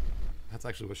 That's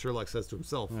actually what Sherlock says to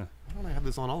himself. Yeah. Why don't I have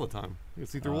this on all the time? You can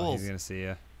see through Oh, walls. he's gonna see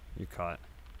you. You're caught.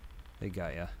 They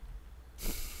got you.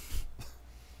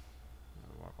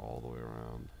 Walk all the way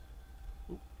around.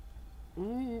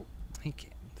 Ooh. He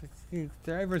can't. The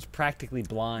driver's practically I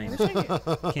blind. wish I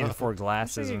could, Can't afford I wish I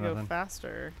glasses or could go nothing.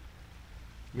 faster.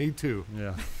 Me too.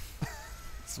 Yeah.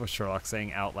 That's what Sherlock's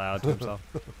saying out loud to himself.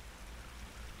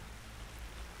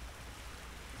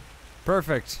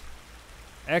 Perfect.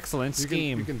 Excellent You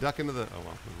scheme. can duck into the. Oh well,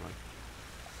 never mind.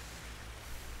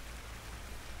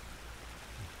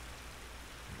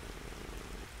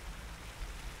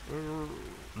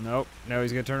 Nope. No,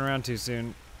 he's gonna turn around too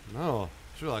soon. No,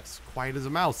 Sherlock's quiet as a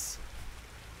mouse.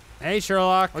 Hey,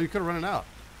 Sherlock. Oh, you could have run it out.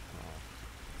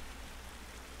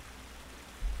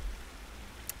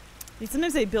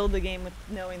 Sometimes they build the game with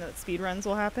knowing that speed runs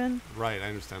will happen. Right, I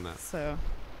understand that. So,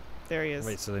 there he is.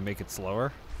 Wait, so they make it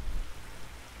slower?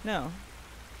 No.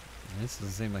 This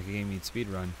doesn't seem like a game you'd speed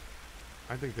run.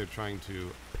 I think they're trying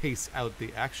to pace out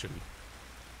the action.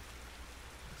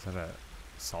 Is that a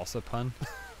salsa pun?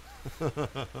 So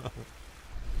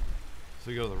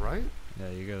you go to the right? Yeah,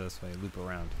 you go this way, loop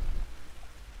around.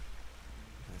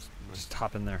 Nice. Just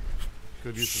hop in there.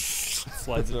 Good use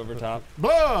Slides it over top. of.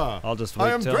 Blah! I'll just wait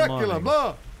I am till Dracula. morning.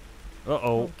 Blah!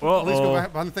 Uh-oh. At least go Uh-oh.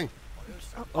 back behind the thing.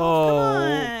 Oh. Come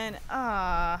on.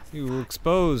 Ah. You were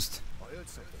exposed.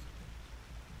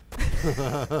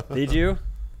 Did you?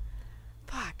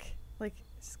 Fuck. Like,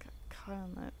 just got caught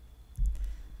on that.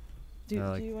 Dude,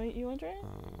 like- you want to try it?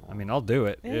 I mean, I'll do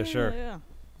it. Yeah, sure. Yeah.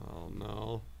 Oh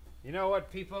no. You know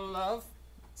what people love?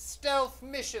 Stealth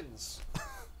missions.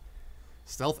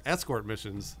 Stealth escort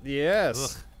missions.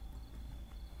 Yes. Ugh.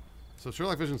 So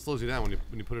Sherlock Vision slows you down when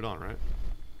you put it on, right?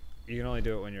 You can only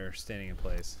do it when you're standing in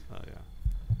place. Oh yeah.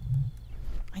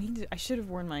 I should have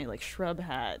worn my like shrub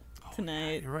hat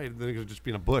tonight. You're right. Then it could just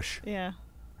be in a bush. Yeah.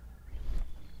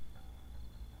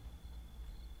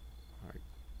 All right.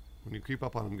 When you creep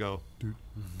up on him, go. Dude,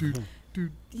 dude,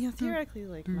 dude. You know, theoretically,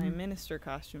 like my minister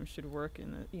costume should work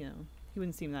in the. You know, he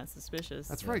wouldn't seem that suspicious.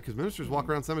 That's right, because ministers walk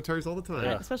around cemeteries all the time.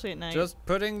 Yeah. Especially at night. Just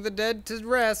putting the dead to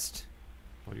rest.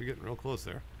 Oh, you're getting real close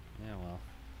there. Yeah, well.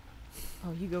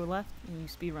 Oh, you go left and you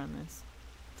speed run this.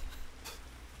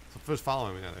 So first follow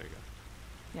him. Yeah, there you go.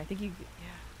 Yeah, I think you. Yeah.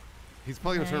 He's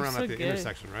probably gonna Yeah, turn he's around at so the good.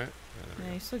 intersection, right? Yeah, there Yeah,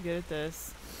 we you're so good at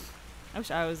this. I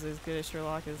wish I was as good at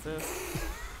Sherlock as this.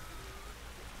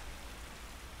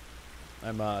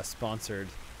 I'm sponsored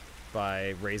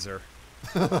by Razer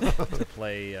to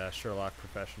play Sherlock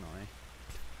professionally.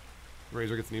 go.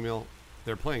 Razor gets an email.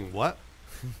 They're playing what?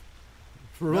 No,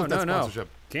 Remove that no. sponsorship.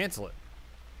 Cancel it.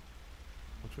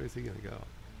 Which way is he gonna go?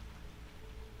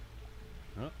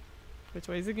 Which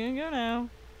way is it gonna go now?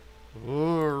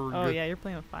 Oh, Oh yeah, you're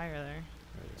playing with fire there.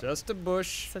 Just a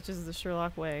bush. Such is the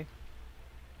Sherlock way.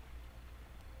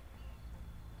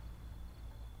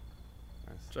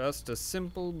 Just a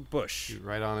simple bush. Shoot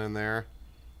right on in there.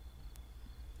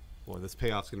 Boy, this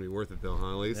payoff's gonna be worth it though, huh,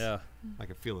 Elise? Yeah. I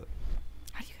can feel it.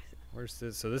 How do you guys? Where's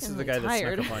this? So this I'm is the like guy that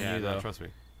tired. snuck up on Yeah, you, no, though. trust me.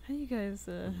 How do you guys?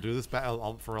 Do this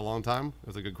for a long time?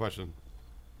 That's a good question.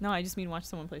 No, I just mean watch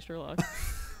someone play Sherlock.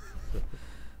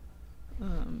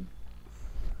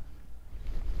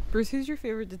 Bruce, who's your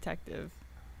favorite detective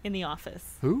in The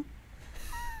Office? Who?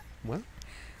 What?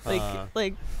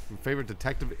 Like My favorite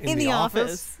detective in the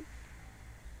office?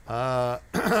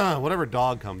 Whatever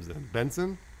dog comes in.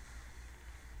 Benson?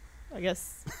 I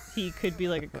guess he could be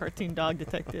like a cartoon dog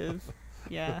detective.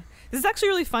 Yeah. This is actually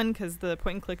really fun because the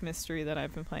point and click mystery that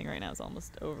I've been playing right now is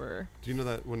almost over. Do you know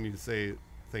that when you say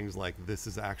things like, this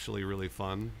is actually really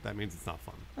fun, that means it's not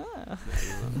fun? Ah. Yeah, you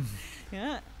know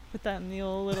Yeah. Put that in the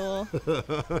old little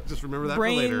that? Just remember that for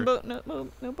brain later.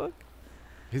 notebook.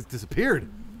 He's disappeared.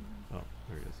 Oh,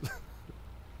 there he is.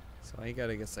 So I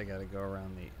gotta go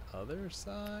around the other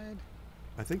side.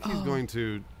 I think he's going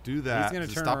to do that. gonna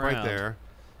to turn stop right around. there,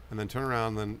 and then turn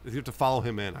around. And then you have to follow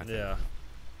him in. I think. Yeah.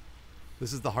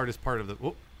 This is the hardest part of the.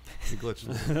 Whoop! He glitched.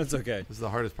 That's okay. This is the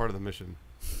hardest part of the mission.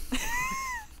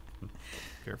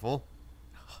 Careful.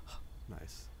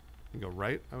 Nice. You go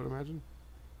right, I would imagine.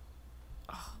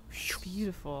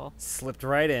 Beautiful. Slipped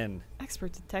right in.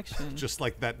 Expert detection. Just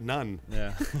like that nun.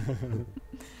 Yeah.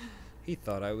 He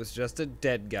thought I was just a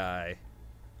dead guy.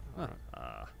 Huh.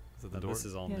 Is it the Now door? this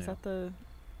is all yeah, new. is that the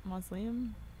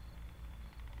mausoleum?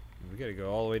 We gotta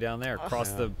go all the way down there, cross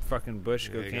Yeah. the fucking bush,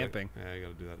 Yeah, go you gotta- camping. Yeah, you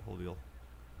gotta do that whole deal.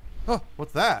 Oh,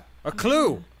 What's that? a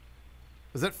clue!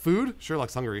 Is that food?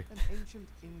 Sherlock's hungry. An ancient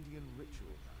Indian ritual.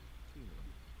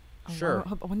 Oh, Sure.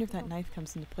 I wonder if that knife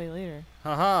comes into play later.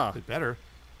 Haha. It better.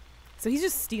 So he's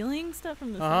just stealing stuff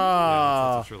from the thing? Yeah,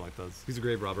 Ah. that's what Sherlock does. He's a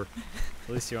grave robber.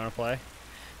 At least you wanna play?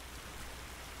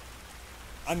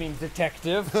 I mean,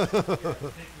 detective.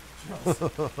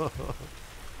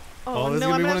 Oh, this is no,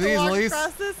 gonna I'm be one of gonna have to these, walk Elise.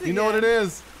 across this You know what it again.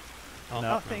 is.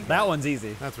 No, thank that one's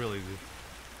easy. That's real easy.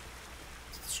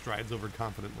 Strides over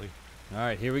confidently. All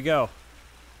right, here we go.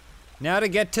 Now to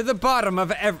get to the bottom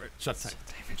of every. Shut tight.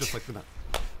 Just like the nut.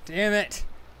 Damn it.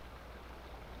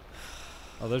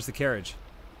 Oh, there's the carriage.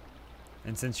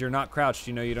 And since you're not crouched,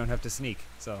 you know you don't have to sneak.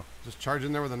 So, Just charge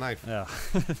in there with a knife. yeah.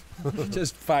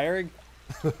 Just firing.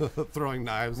 Throwing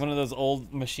knives. One of those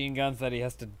old machine guns that he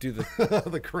has to do the.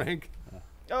 The crank.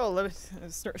 Oh, let me,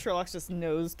 Sherlock's just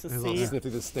nose to He's see.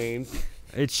 sniffing the stain.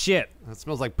 It's shit. That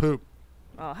smells like poop.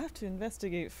 I'll have to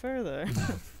investigate further.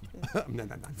 No.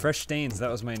 Fresh stains. That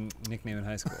was my nickname in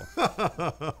high school.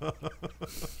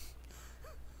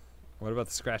 What about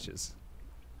the scratches?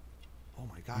 Oh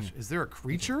my gosh, is there a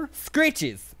creature?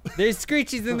 Screeches. There's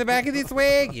screeches in the back of this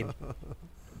wagon.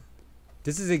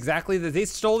 This is exactly they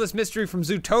stole this mystery from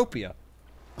Zootopia.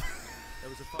 There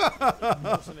was a fight.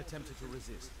 Orson attempted to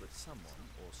resist, but someone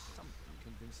or something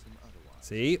convinced him otherwise.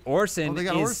 See, Orson Oh, they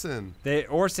got is Orson.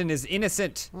 Orson is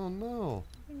innocent. Oh no.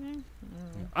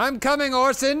 I'm coming,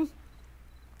 Orson.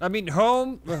 I mean,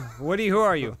 home. Who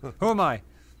are you? Who am I?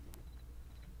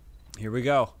 Here we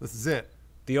go. This is it.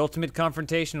 The ultimate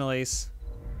confrontation, Elise.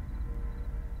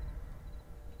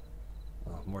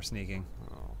 Oh, more sneaking.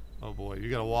 Oh boy, you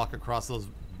gotta walk across those.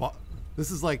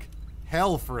 This is like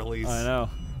hell for Elise. I know.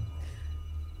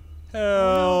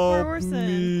 Oh, Help poor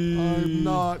Orson. I'm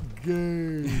not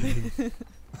gay.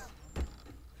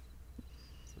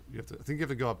 I think you have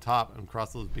to go up top and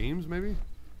cross those beams, maybe.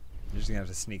 You're just gonna have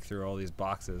to sneak through all these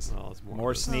boxes. Oh, it's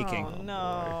More of this. sneaking. Oh,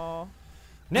 no.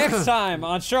 Next time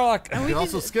on Sherlock. And You we could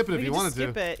also skip it if we you could wanted just to.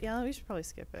 skip it. Yeah, we should probably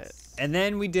skip it. And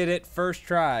then we did it first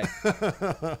try.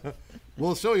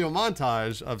 We'll show you a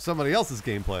montage of somebody else's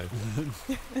gameplay.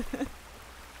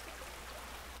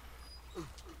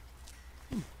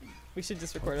 We should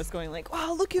just record us going like,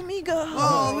 wow, look at me go.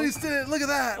 Oh, Elise did it! Look at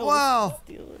that! Oh, Wow!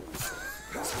 Steelers.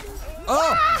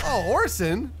 Oh,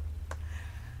 Orson!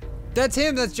 That's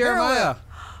him. That's Jeremiah.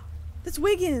 That's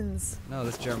Wiggins. No,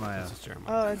 that's Jeremiah. That's Jeremiah.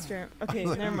 Oh, that's Jeremy. Okay,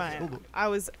 Like, never you mind. killed him. I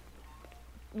was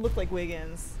looked like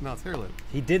Wiggins. No, it's Hairlip.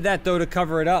 He did that though to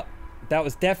cover it up. That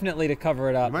was definitely to cover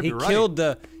it up. You might He be right.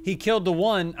 killed the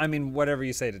one. I mean, whatever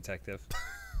you say, detective.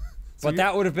 But you-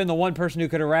 that would have been the one person who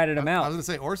could have ratted him I was out. gonna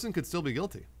say Orson could still be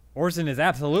guilty. Orson is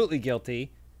absolutely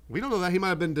guilty. We don't know that. He might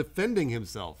have been defending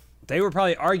himself. They were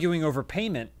probably arguing over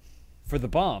payment for the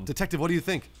bomb. Detective, what do you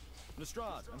think? Lestrade,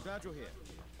 I'm glad you're here.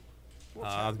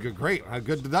 Great.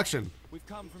 Good deduction. We've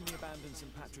come from the abandoned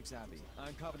St. Patrick's Abbey. I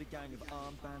uncovered a gang of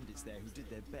armed bandits there who did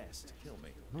their best to kill me.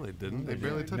 No, they didn't. They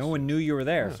barely touched No one knew you were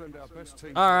there. Send our best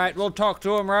team. All right, we'll talk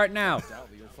to him right now.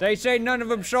 They say none of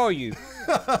them saw you.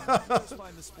 Let's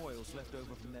find the spoils left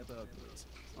over from their burglaries.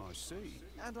 I see.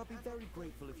 And I'd be very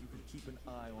grateful if you could keep an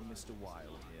eye on Mr.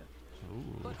 Wilde here.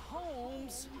 But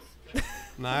Holmes.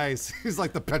 Nice. He's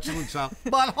like the petulant child.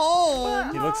 But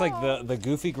home. He looks like the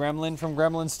goofy gremlin from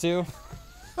Gremlins 2.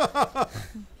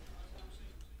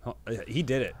 Oh, he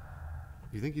did it.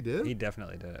 You think he did? He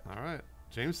definitely did it. All right.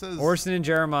 James says. Orson and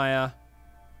Jeremiah.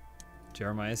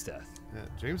 Jeremiah's death. Yeah,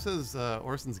 James says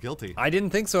Orson's guilty. I didn't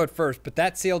think so at first, but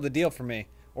that sealed the deal for me.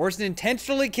 Orson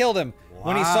intentionally killed him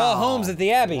when he saw Holmes at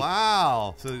the Abbey.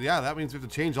 Wow. So yeah, that means we have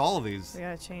to change all of these. We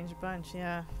gotta change a bunch,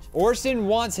 yeah. Orson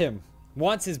wants him.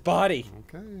 Wants his body.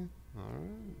 Okay. All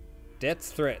right.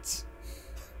 Death's threats.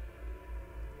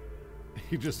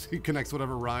 He connects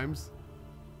whatever rhymes.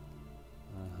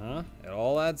 Uh-huh. It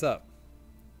all adds up.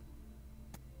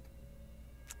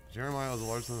 Jeremiah was a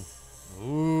large son.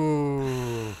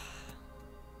 Ooh.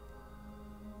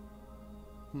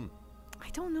 I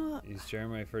don't know. Used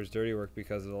Jeremiah for his dirty work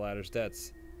because of the latter's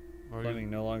debts. Or Fleming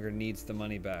no longer needs the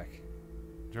money back.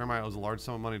 Jeremiah owes a large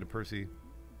sum of money to Percy.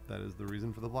 That is the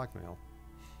reason for the blackmail.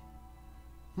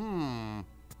 I mean,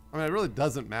 it really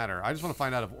doesn't matter. I just want to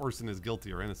find out if Orson is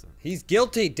guilty or innocent. He's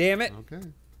guilty, damn it! Okay.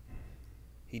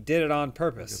 He did it on Look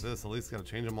purpose. at this. At least got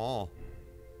to change them all.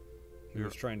 He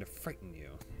was trying to frighten you.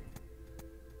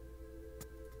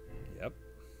 Yep.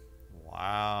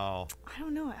 Wow. I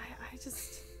don't know. I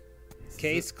just.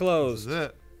 Case This closed. is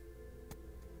it.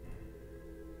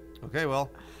 Okay, well,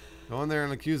 go in there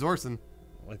and accuse Orson.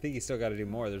 Well, I think you still got to do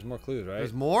more. There's more clues, right?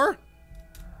 There's more?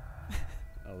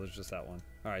 Oh, there's just that one.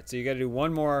 All right, so you got to do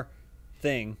one more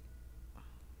thing.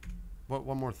 What?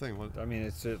 One more thing? What? I mean,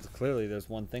 it's clearly there's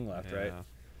one thing left, right?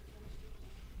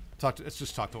 Let's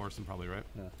just talk to Orson, probably, right?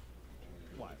 Yeah.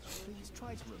 Why? Please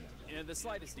try to remember. Yeah, the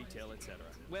slightest detail, etc.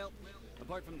 Well,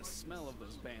 apart from the smell of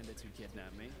those bandits who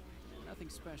kidnapped me, nothing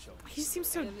special. He seems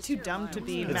so too dumb to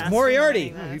be. It's masterminding Moriarty.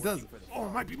 this. Yeah, he does. Oh,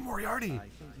 it might be Moriarty.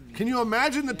 Can you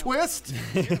imagine the twist?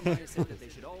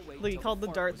 Look, he called the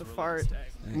dart the fart.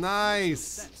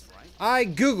 Nice. I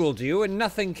Googled you and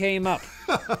nothing came up.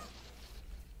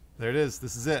 There it is.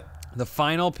 This is it. The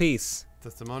final piece.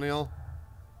 Testimonial.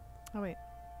 Oh wait,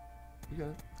 You got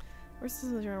it. where's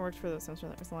the German worked for the censor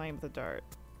that was lying with the dart?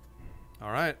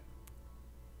 All right.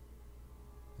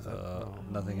 Is that-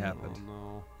 Nothing happened. Oh,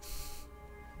 no.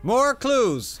 More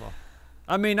clues.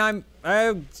 I mean, I'm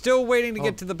still waiting to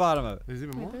get to the bottom of it. There's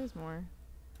even Wait, more? there's more.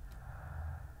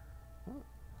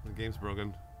 The game's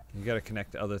broken. You got to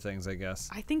connect to other things, I guess.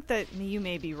 I think that you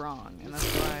may be wrong, and that's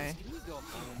why.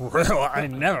 Well, I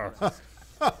never.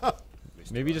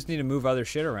 Maybe you just need to move other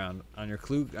shit around on your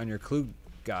clue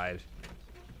guide.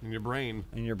 In your brain.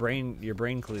 In your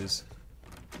brain clues.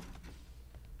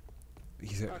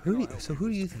 Who do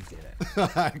you think did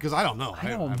it? Because I don't know. I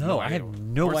don't know. I have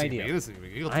no idea.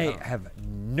 I have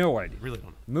no idea. Really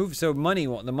don't. Move. So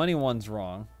the money one's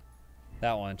wrong.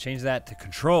 That one. Change that to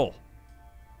control.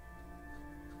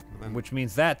 Then, Which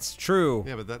means that's true.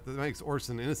 yeah, but that makes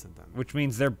Orson innocent then. Which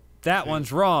means that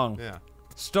one's wrong. Yeah.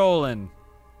 Stolen.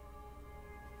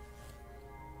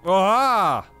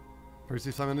 Ah! Percy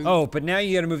Fleming. Oh, but now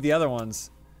you got to move the other ones.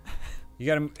 You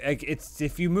got to. It's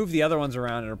if you move the other ones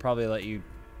around, it'll probably let you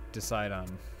decide on.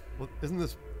 Well, isn't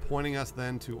this pointing us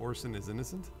then to Orson is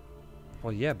innocent?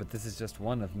 Well, yeah, but this is just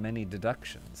one of many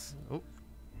deductions. Oh.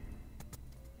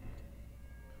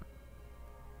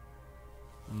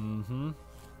 Mm-hmm.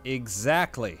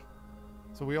 Exactly.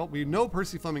 So we know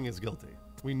Percy Fleming is guilty.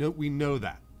 We know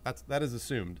that. That is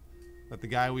assumed that the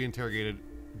guy we interrogated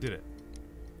did it.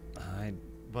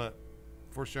 But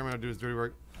force Jeremiah to do his dirty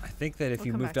work. I think that if We'll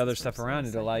you come back moved to other this stuff in a around,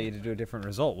 it'd second. allow you to do a different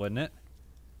result, wouldn't it?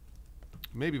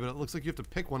 Maybe, but it looks like you have to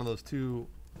pick one of those two.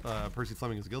 Percy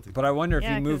Fleming is guilty. But I wonder if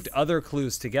Yeah, you moved 'cause- other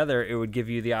clues together, it would give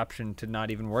you the option to not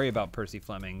even worry about Percy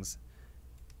Fleming's.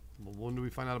 Well, when do we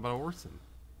find out about Orson?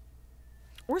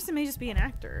 Orson may just be an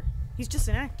actor. He's just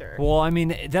an actor. Well, I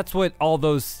mean, that's what all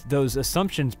those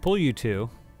assumptions pull you to.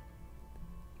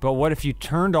 But what if you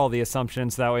turned all the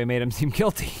assumptions that way, made him seem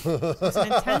guilty?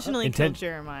 Orson intentionally killed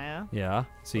Jeremiah. Yeah.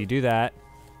 So you do that,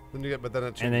 Then you get, but then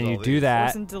it changes and then all you these. do that,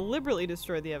 Orson deliberately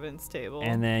destroyed the evidence table.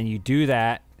 and then you do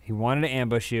that. He wanted to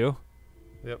ambush you,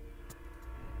 Yep.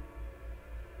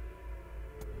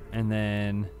 and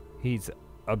then he's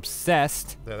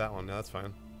obsessed, Yeah, that one. No, that's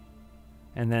fine.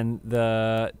 and then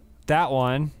that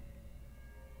one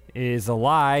is a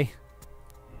lie.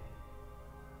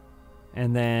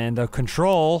 And then the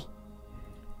control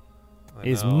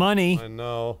is know, money. I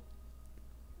know.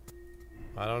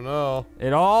 I don't know.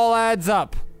 It all adds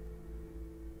up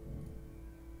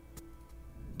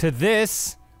to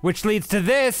this which leads to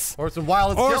this. Orson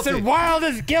Wilde is guilty. Orson Wilde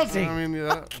is guilty. I mean,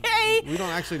 Okay. we don't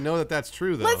actually know that that's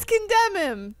true, though. Let's condemn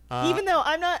him. Even though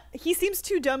I'm not, he seems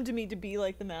too dumb to me to be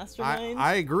like the mastermind.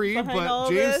 I agree, behind but all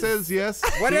James this. says yes.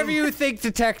 Whatever you think,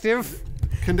 detective.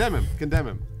 Condemn him. Condemn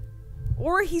him.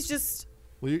 Or he's just.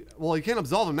 Well, you can't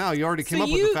absolve him now. You already came up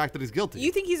with the fact that he's guilty.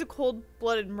 You think he's a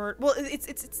cold-blooded murder? Well,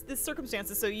 it's the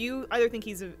circumstances. So you either think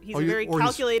he's a very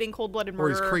calculating, cold-blooded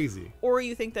murderer, or he's crazy, or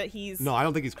you think that he's no. I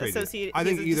don't think he's crazy. I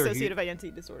think either dissociative identity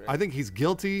disorder. I think he's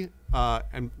guilty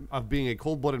of being a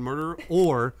cold-blooded murderer,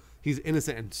 or he's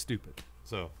innocent and stupid.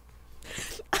 So,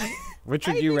 which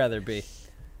would you rather be?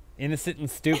 Innocent and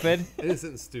stupid?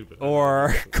 Innocent and stupid.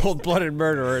 Or cold-blooded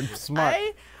murderer and smart?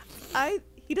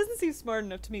 He doesn't seem smart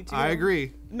enough to me to. I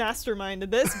agree.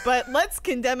 Masterminded this, but let's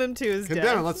condemn him to his death.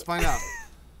 Condemn him. Let's find out.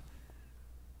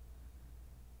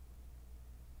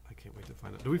 I can't wait to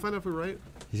find out. Do we find out if we're right?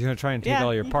 He's gonna try and take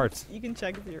all your parts. You can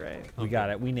check if you're right. We got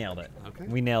it. We nailed it. Okay.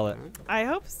 We nailed it. I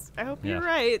hope you're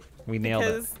right. We nailed it.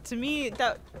 Because to me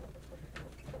that.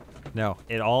 No,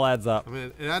 it all adds up. I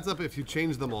mean, it adds up if you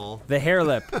change them all. The hair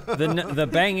lip, the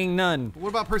banging nun. What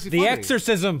about Percy The Fleming?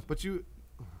 exorcism. But you.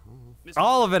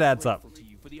 All of it adds up.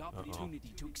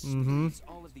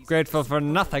 Grateful for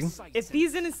nothing. If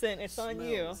he's innocent, it's on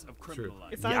you. True.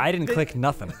 It's on I didn't click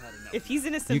nothing. If he's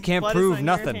innocent, You can't blood prove is on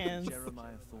nothing. Your hands.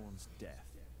 Jeremiah Thorne's death.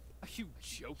 Are you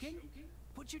joking?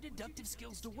 Put your deductive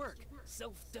skills to work.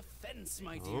 Self-defense,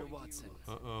 my dear Watson.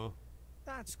 Uh-oh.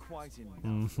 That's quite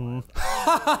enough.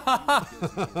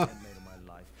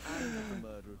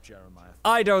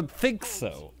 I don't think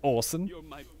so, Orson. You're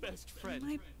my best friend.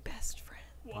 My best friend.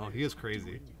 Oh, he is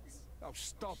crazy. Oh,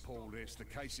 stop all this. The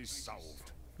case is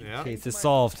solved. Yeah. Case is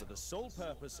solved. For the sole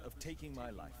purpose of taking my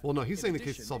life. Well, no, he's In saying the case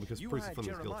addition, is solved because you Percy hired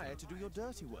Fleming's Jeremiah guilty. to do your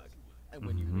dirty work. And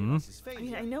when you realize his failure, I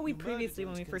mean, I know we you murdered previously, him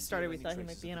when we to first started, we conceal thought he any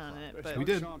might be in on it, traces but We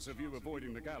did. Chance of you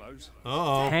avoiding the gallows.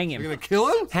 Uh-oh. Hang him. You're gonna kill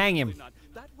him? Hang him.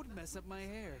 That would mess up my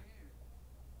hair.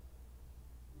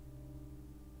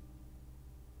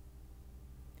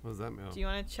 What does that mean? do you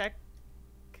want to check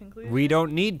conclusion? We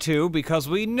don't need to because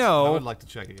we I know. would like to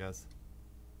check it, yes.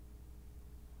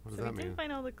 What does So that we mean? didn't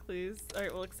find all the clues. All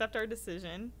right, we'll accept our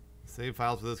decision. Save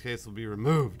files for this case will be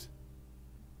removed.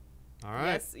 All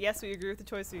right. Yes, we agree with the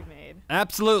choice we've made.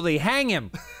 Absolutely, hang him.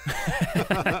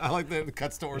 I like that it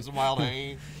cuts to Orson Wilde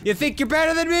hanging. You think you're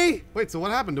better than me? Wait, so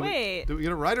what happened? Wait. Did we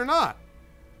get it right or not?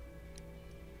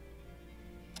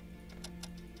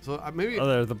 So maybe, Oh,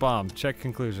 there's the bomb. Check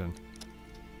conclusion.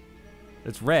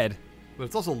 It's red. but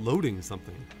it's also loading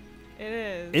something. It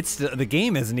is. It's the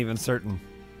game isn't even certain.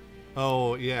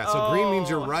 Oh yeah, so green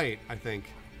means you're Oh. right, I think.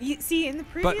 You see, in the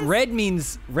previous. But red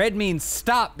means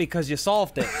stop because you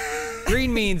solved it.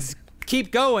 Green means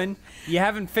keep going. You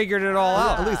haven't figured it all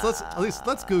out. At least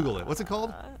let's Google it. What's it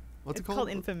called? What's It's it called? called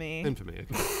infamy. Infamy.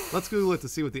 Okay. Let's Google it to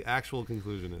see what the actual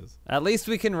conclusion is. At least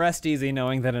we can rest easy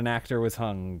knowing that an actor was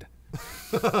hunged.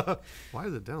 Why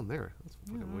is it down there? That's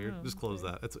fucking weird. Just close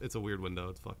that. It's a weird window.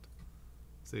 It's fucked.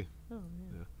 See? Oh,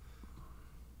 Yeah.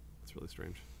 It's really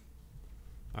strange.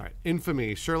 All right.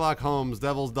 Infamy. Sherlock Holmes,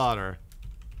 Devil's Daughter.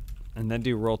 And then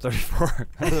do Roll 34.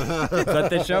 Is that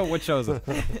the show? What show is it?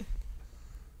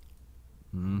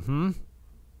 Mm-hmm.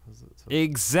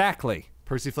 Exactly.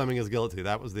 Percy Fleming is guilty.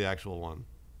 That was the actual one.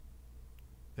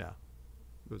 Yeah.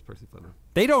 It was Percy Fleming.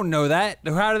 They don't know that.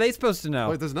 How are they supposed to know?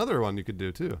 Wait, there's another one you could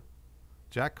do too.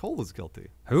 Jack Cole is guilty.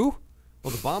 Who?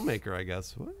 Well, the bomb maker, I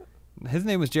guess. What? His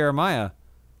name was Jeremiah.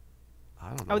 I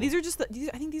don't know. Oh, these are just.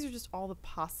 I think these are just all the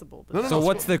possible. No, So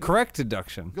what's the correct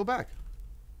deduction? Go back.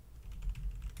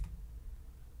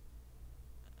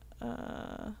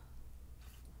 What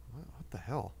the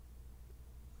hell?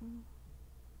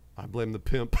 I blame the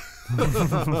pimp.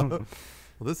 Well,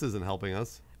 this isn't helping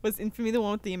us. Was infamy the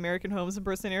one with the American Holmes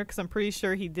impersonator? Because I'm pretty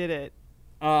sure he did it.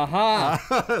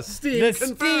 Aha. Steam The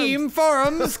confirmed. Steam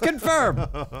forums confirm.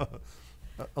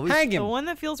 Hang him. The one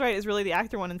that feels right is really the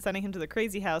actor one and sending him to the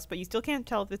crazy house, but you still can't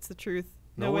tell if it's the truth.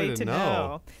 No way to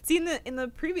know. See, in the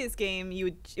previous game,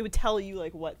 it would tell you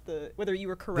like whether you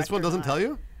were correct. This one or doesn't not. tell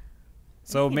you?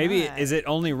 So maybe not. is it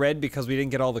only red because we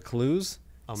didn't get all the clues?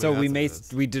 Oh, So maybe we that's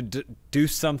what it we did do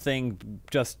something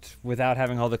just without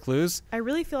having all the clues. I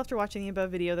really feel after watching the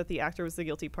above video that the actor was the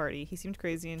guilty party. He seemed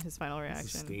crazy in his final This is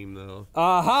reaction. Steam, though.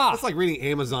 Aha! That's like reading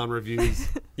Amazon reviews.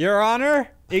 Your Honor,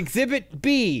 Exhibit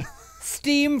B,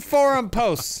 Steam forum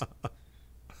posts.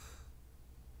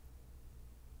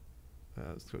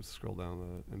 Let's scroll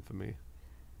down the infamy.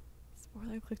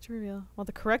 Spoiler click to reveal. Well,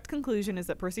 the correct conclusion is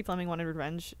that Percy Fleming wanted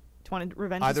revenge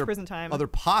Either his prison time. Other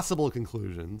possible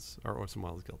conclusions are Orson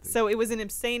Welles guilty. So it was an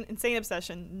insane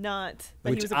obsession, not that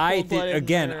he Which was a I cold-blooded did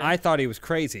again. murderer. I thought he was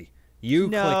crazy You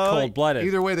No. clicked cold-blooded.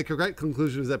 Either way, the correct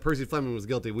conclusion is that Percy Fleming was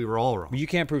guilty. We were all wrong. You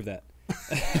can't prove that.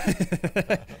 We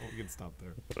can stop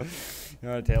there. You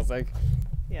want a tail stake?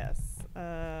 Yes.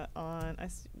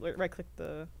 Right click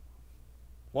the.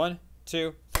 1,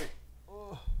 2, 3.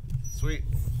 Sweet.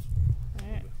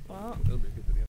 Alright. Well, That'll be good.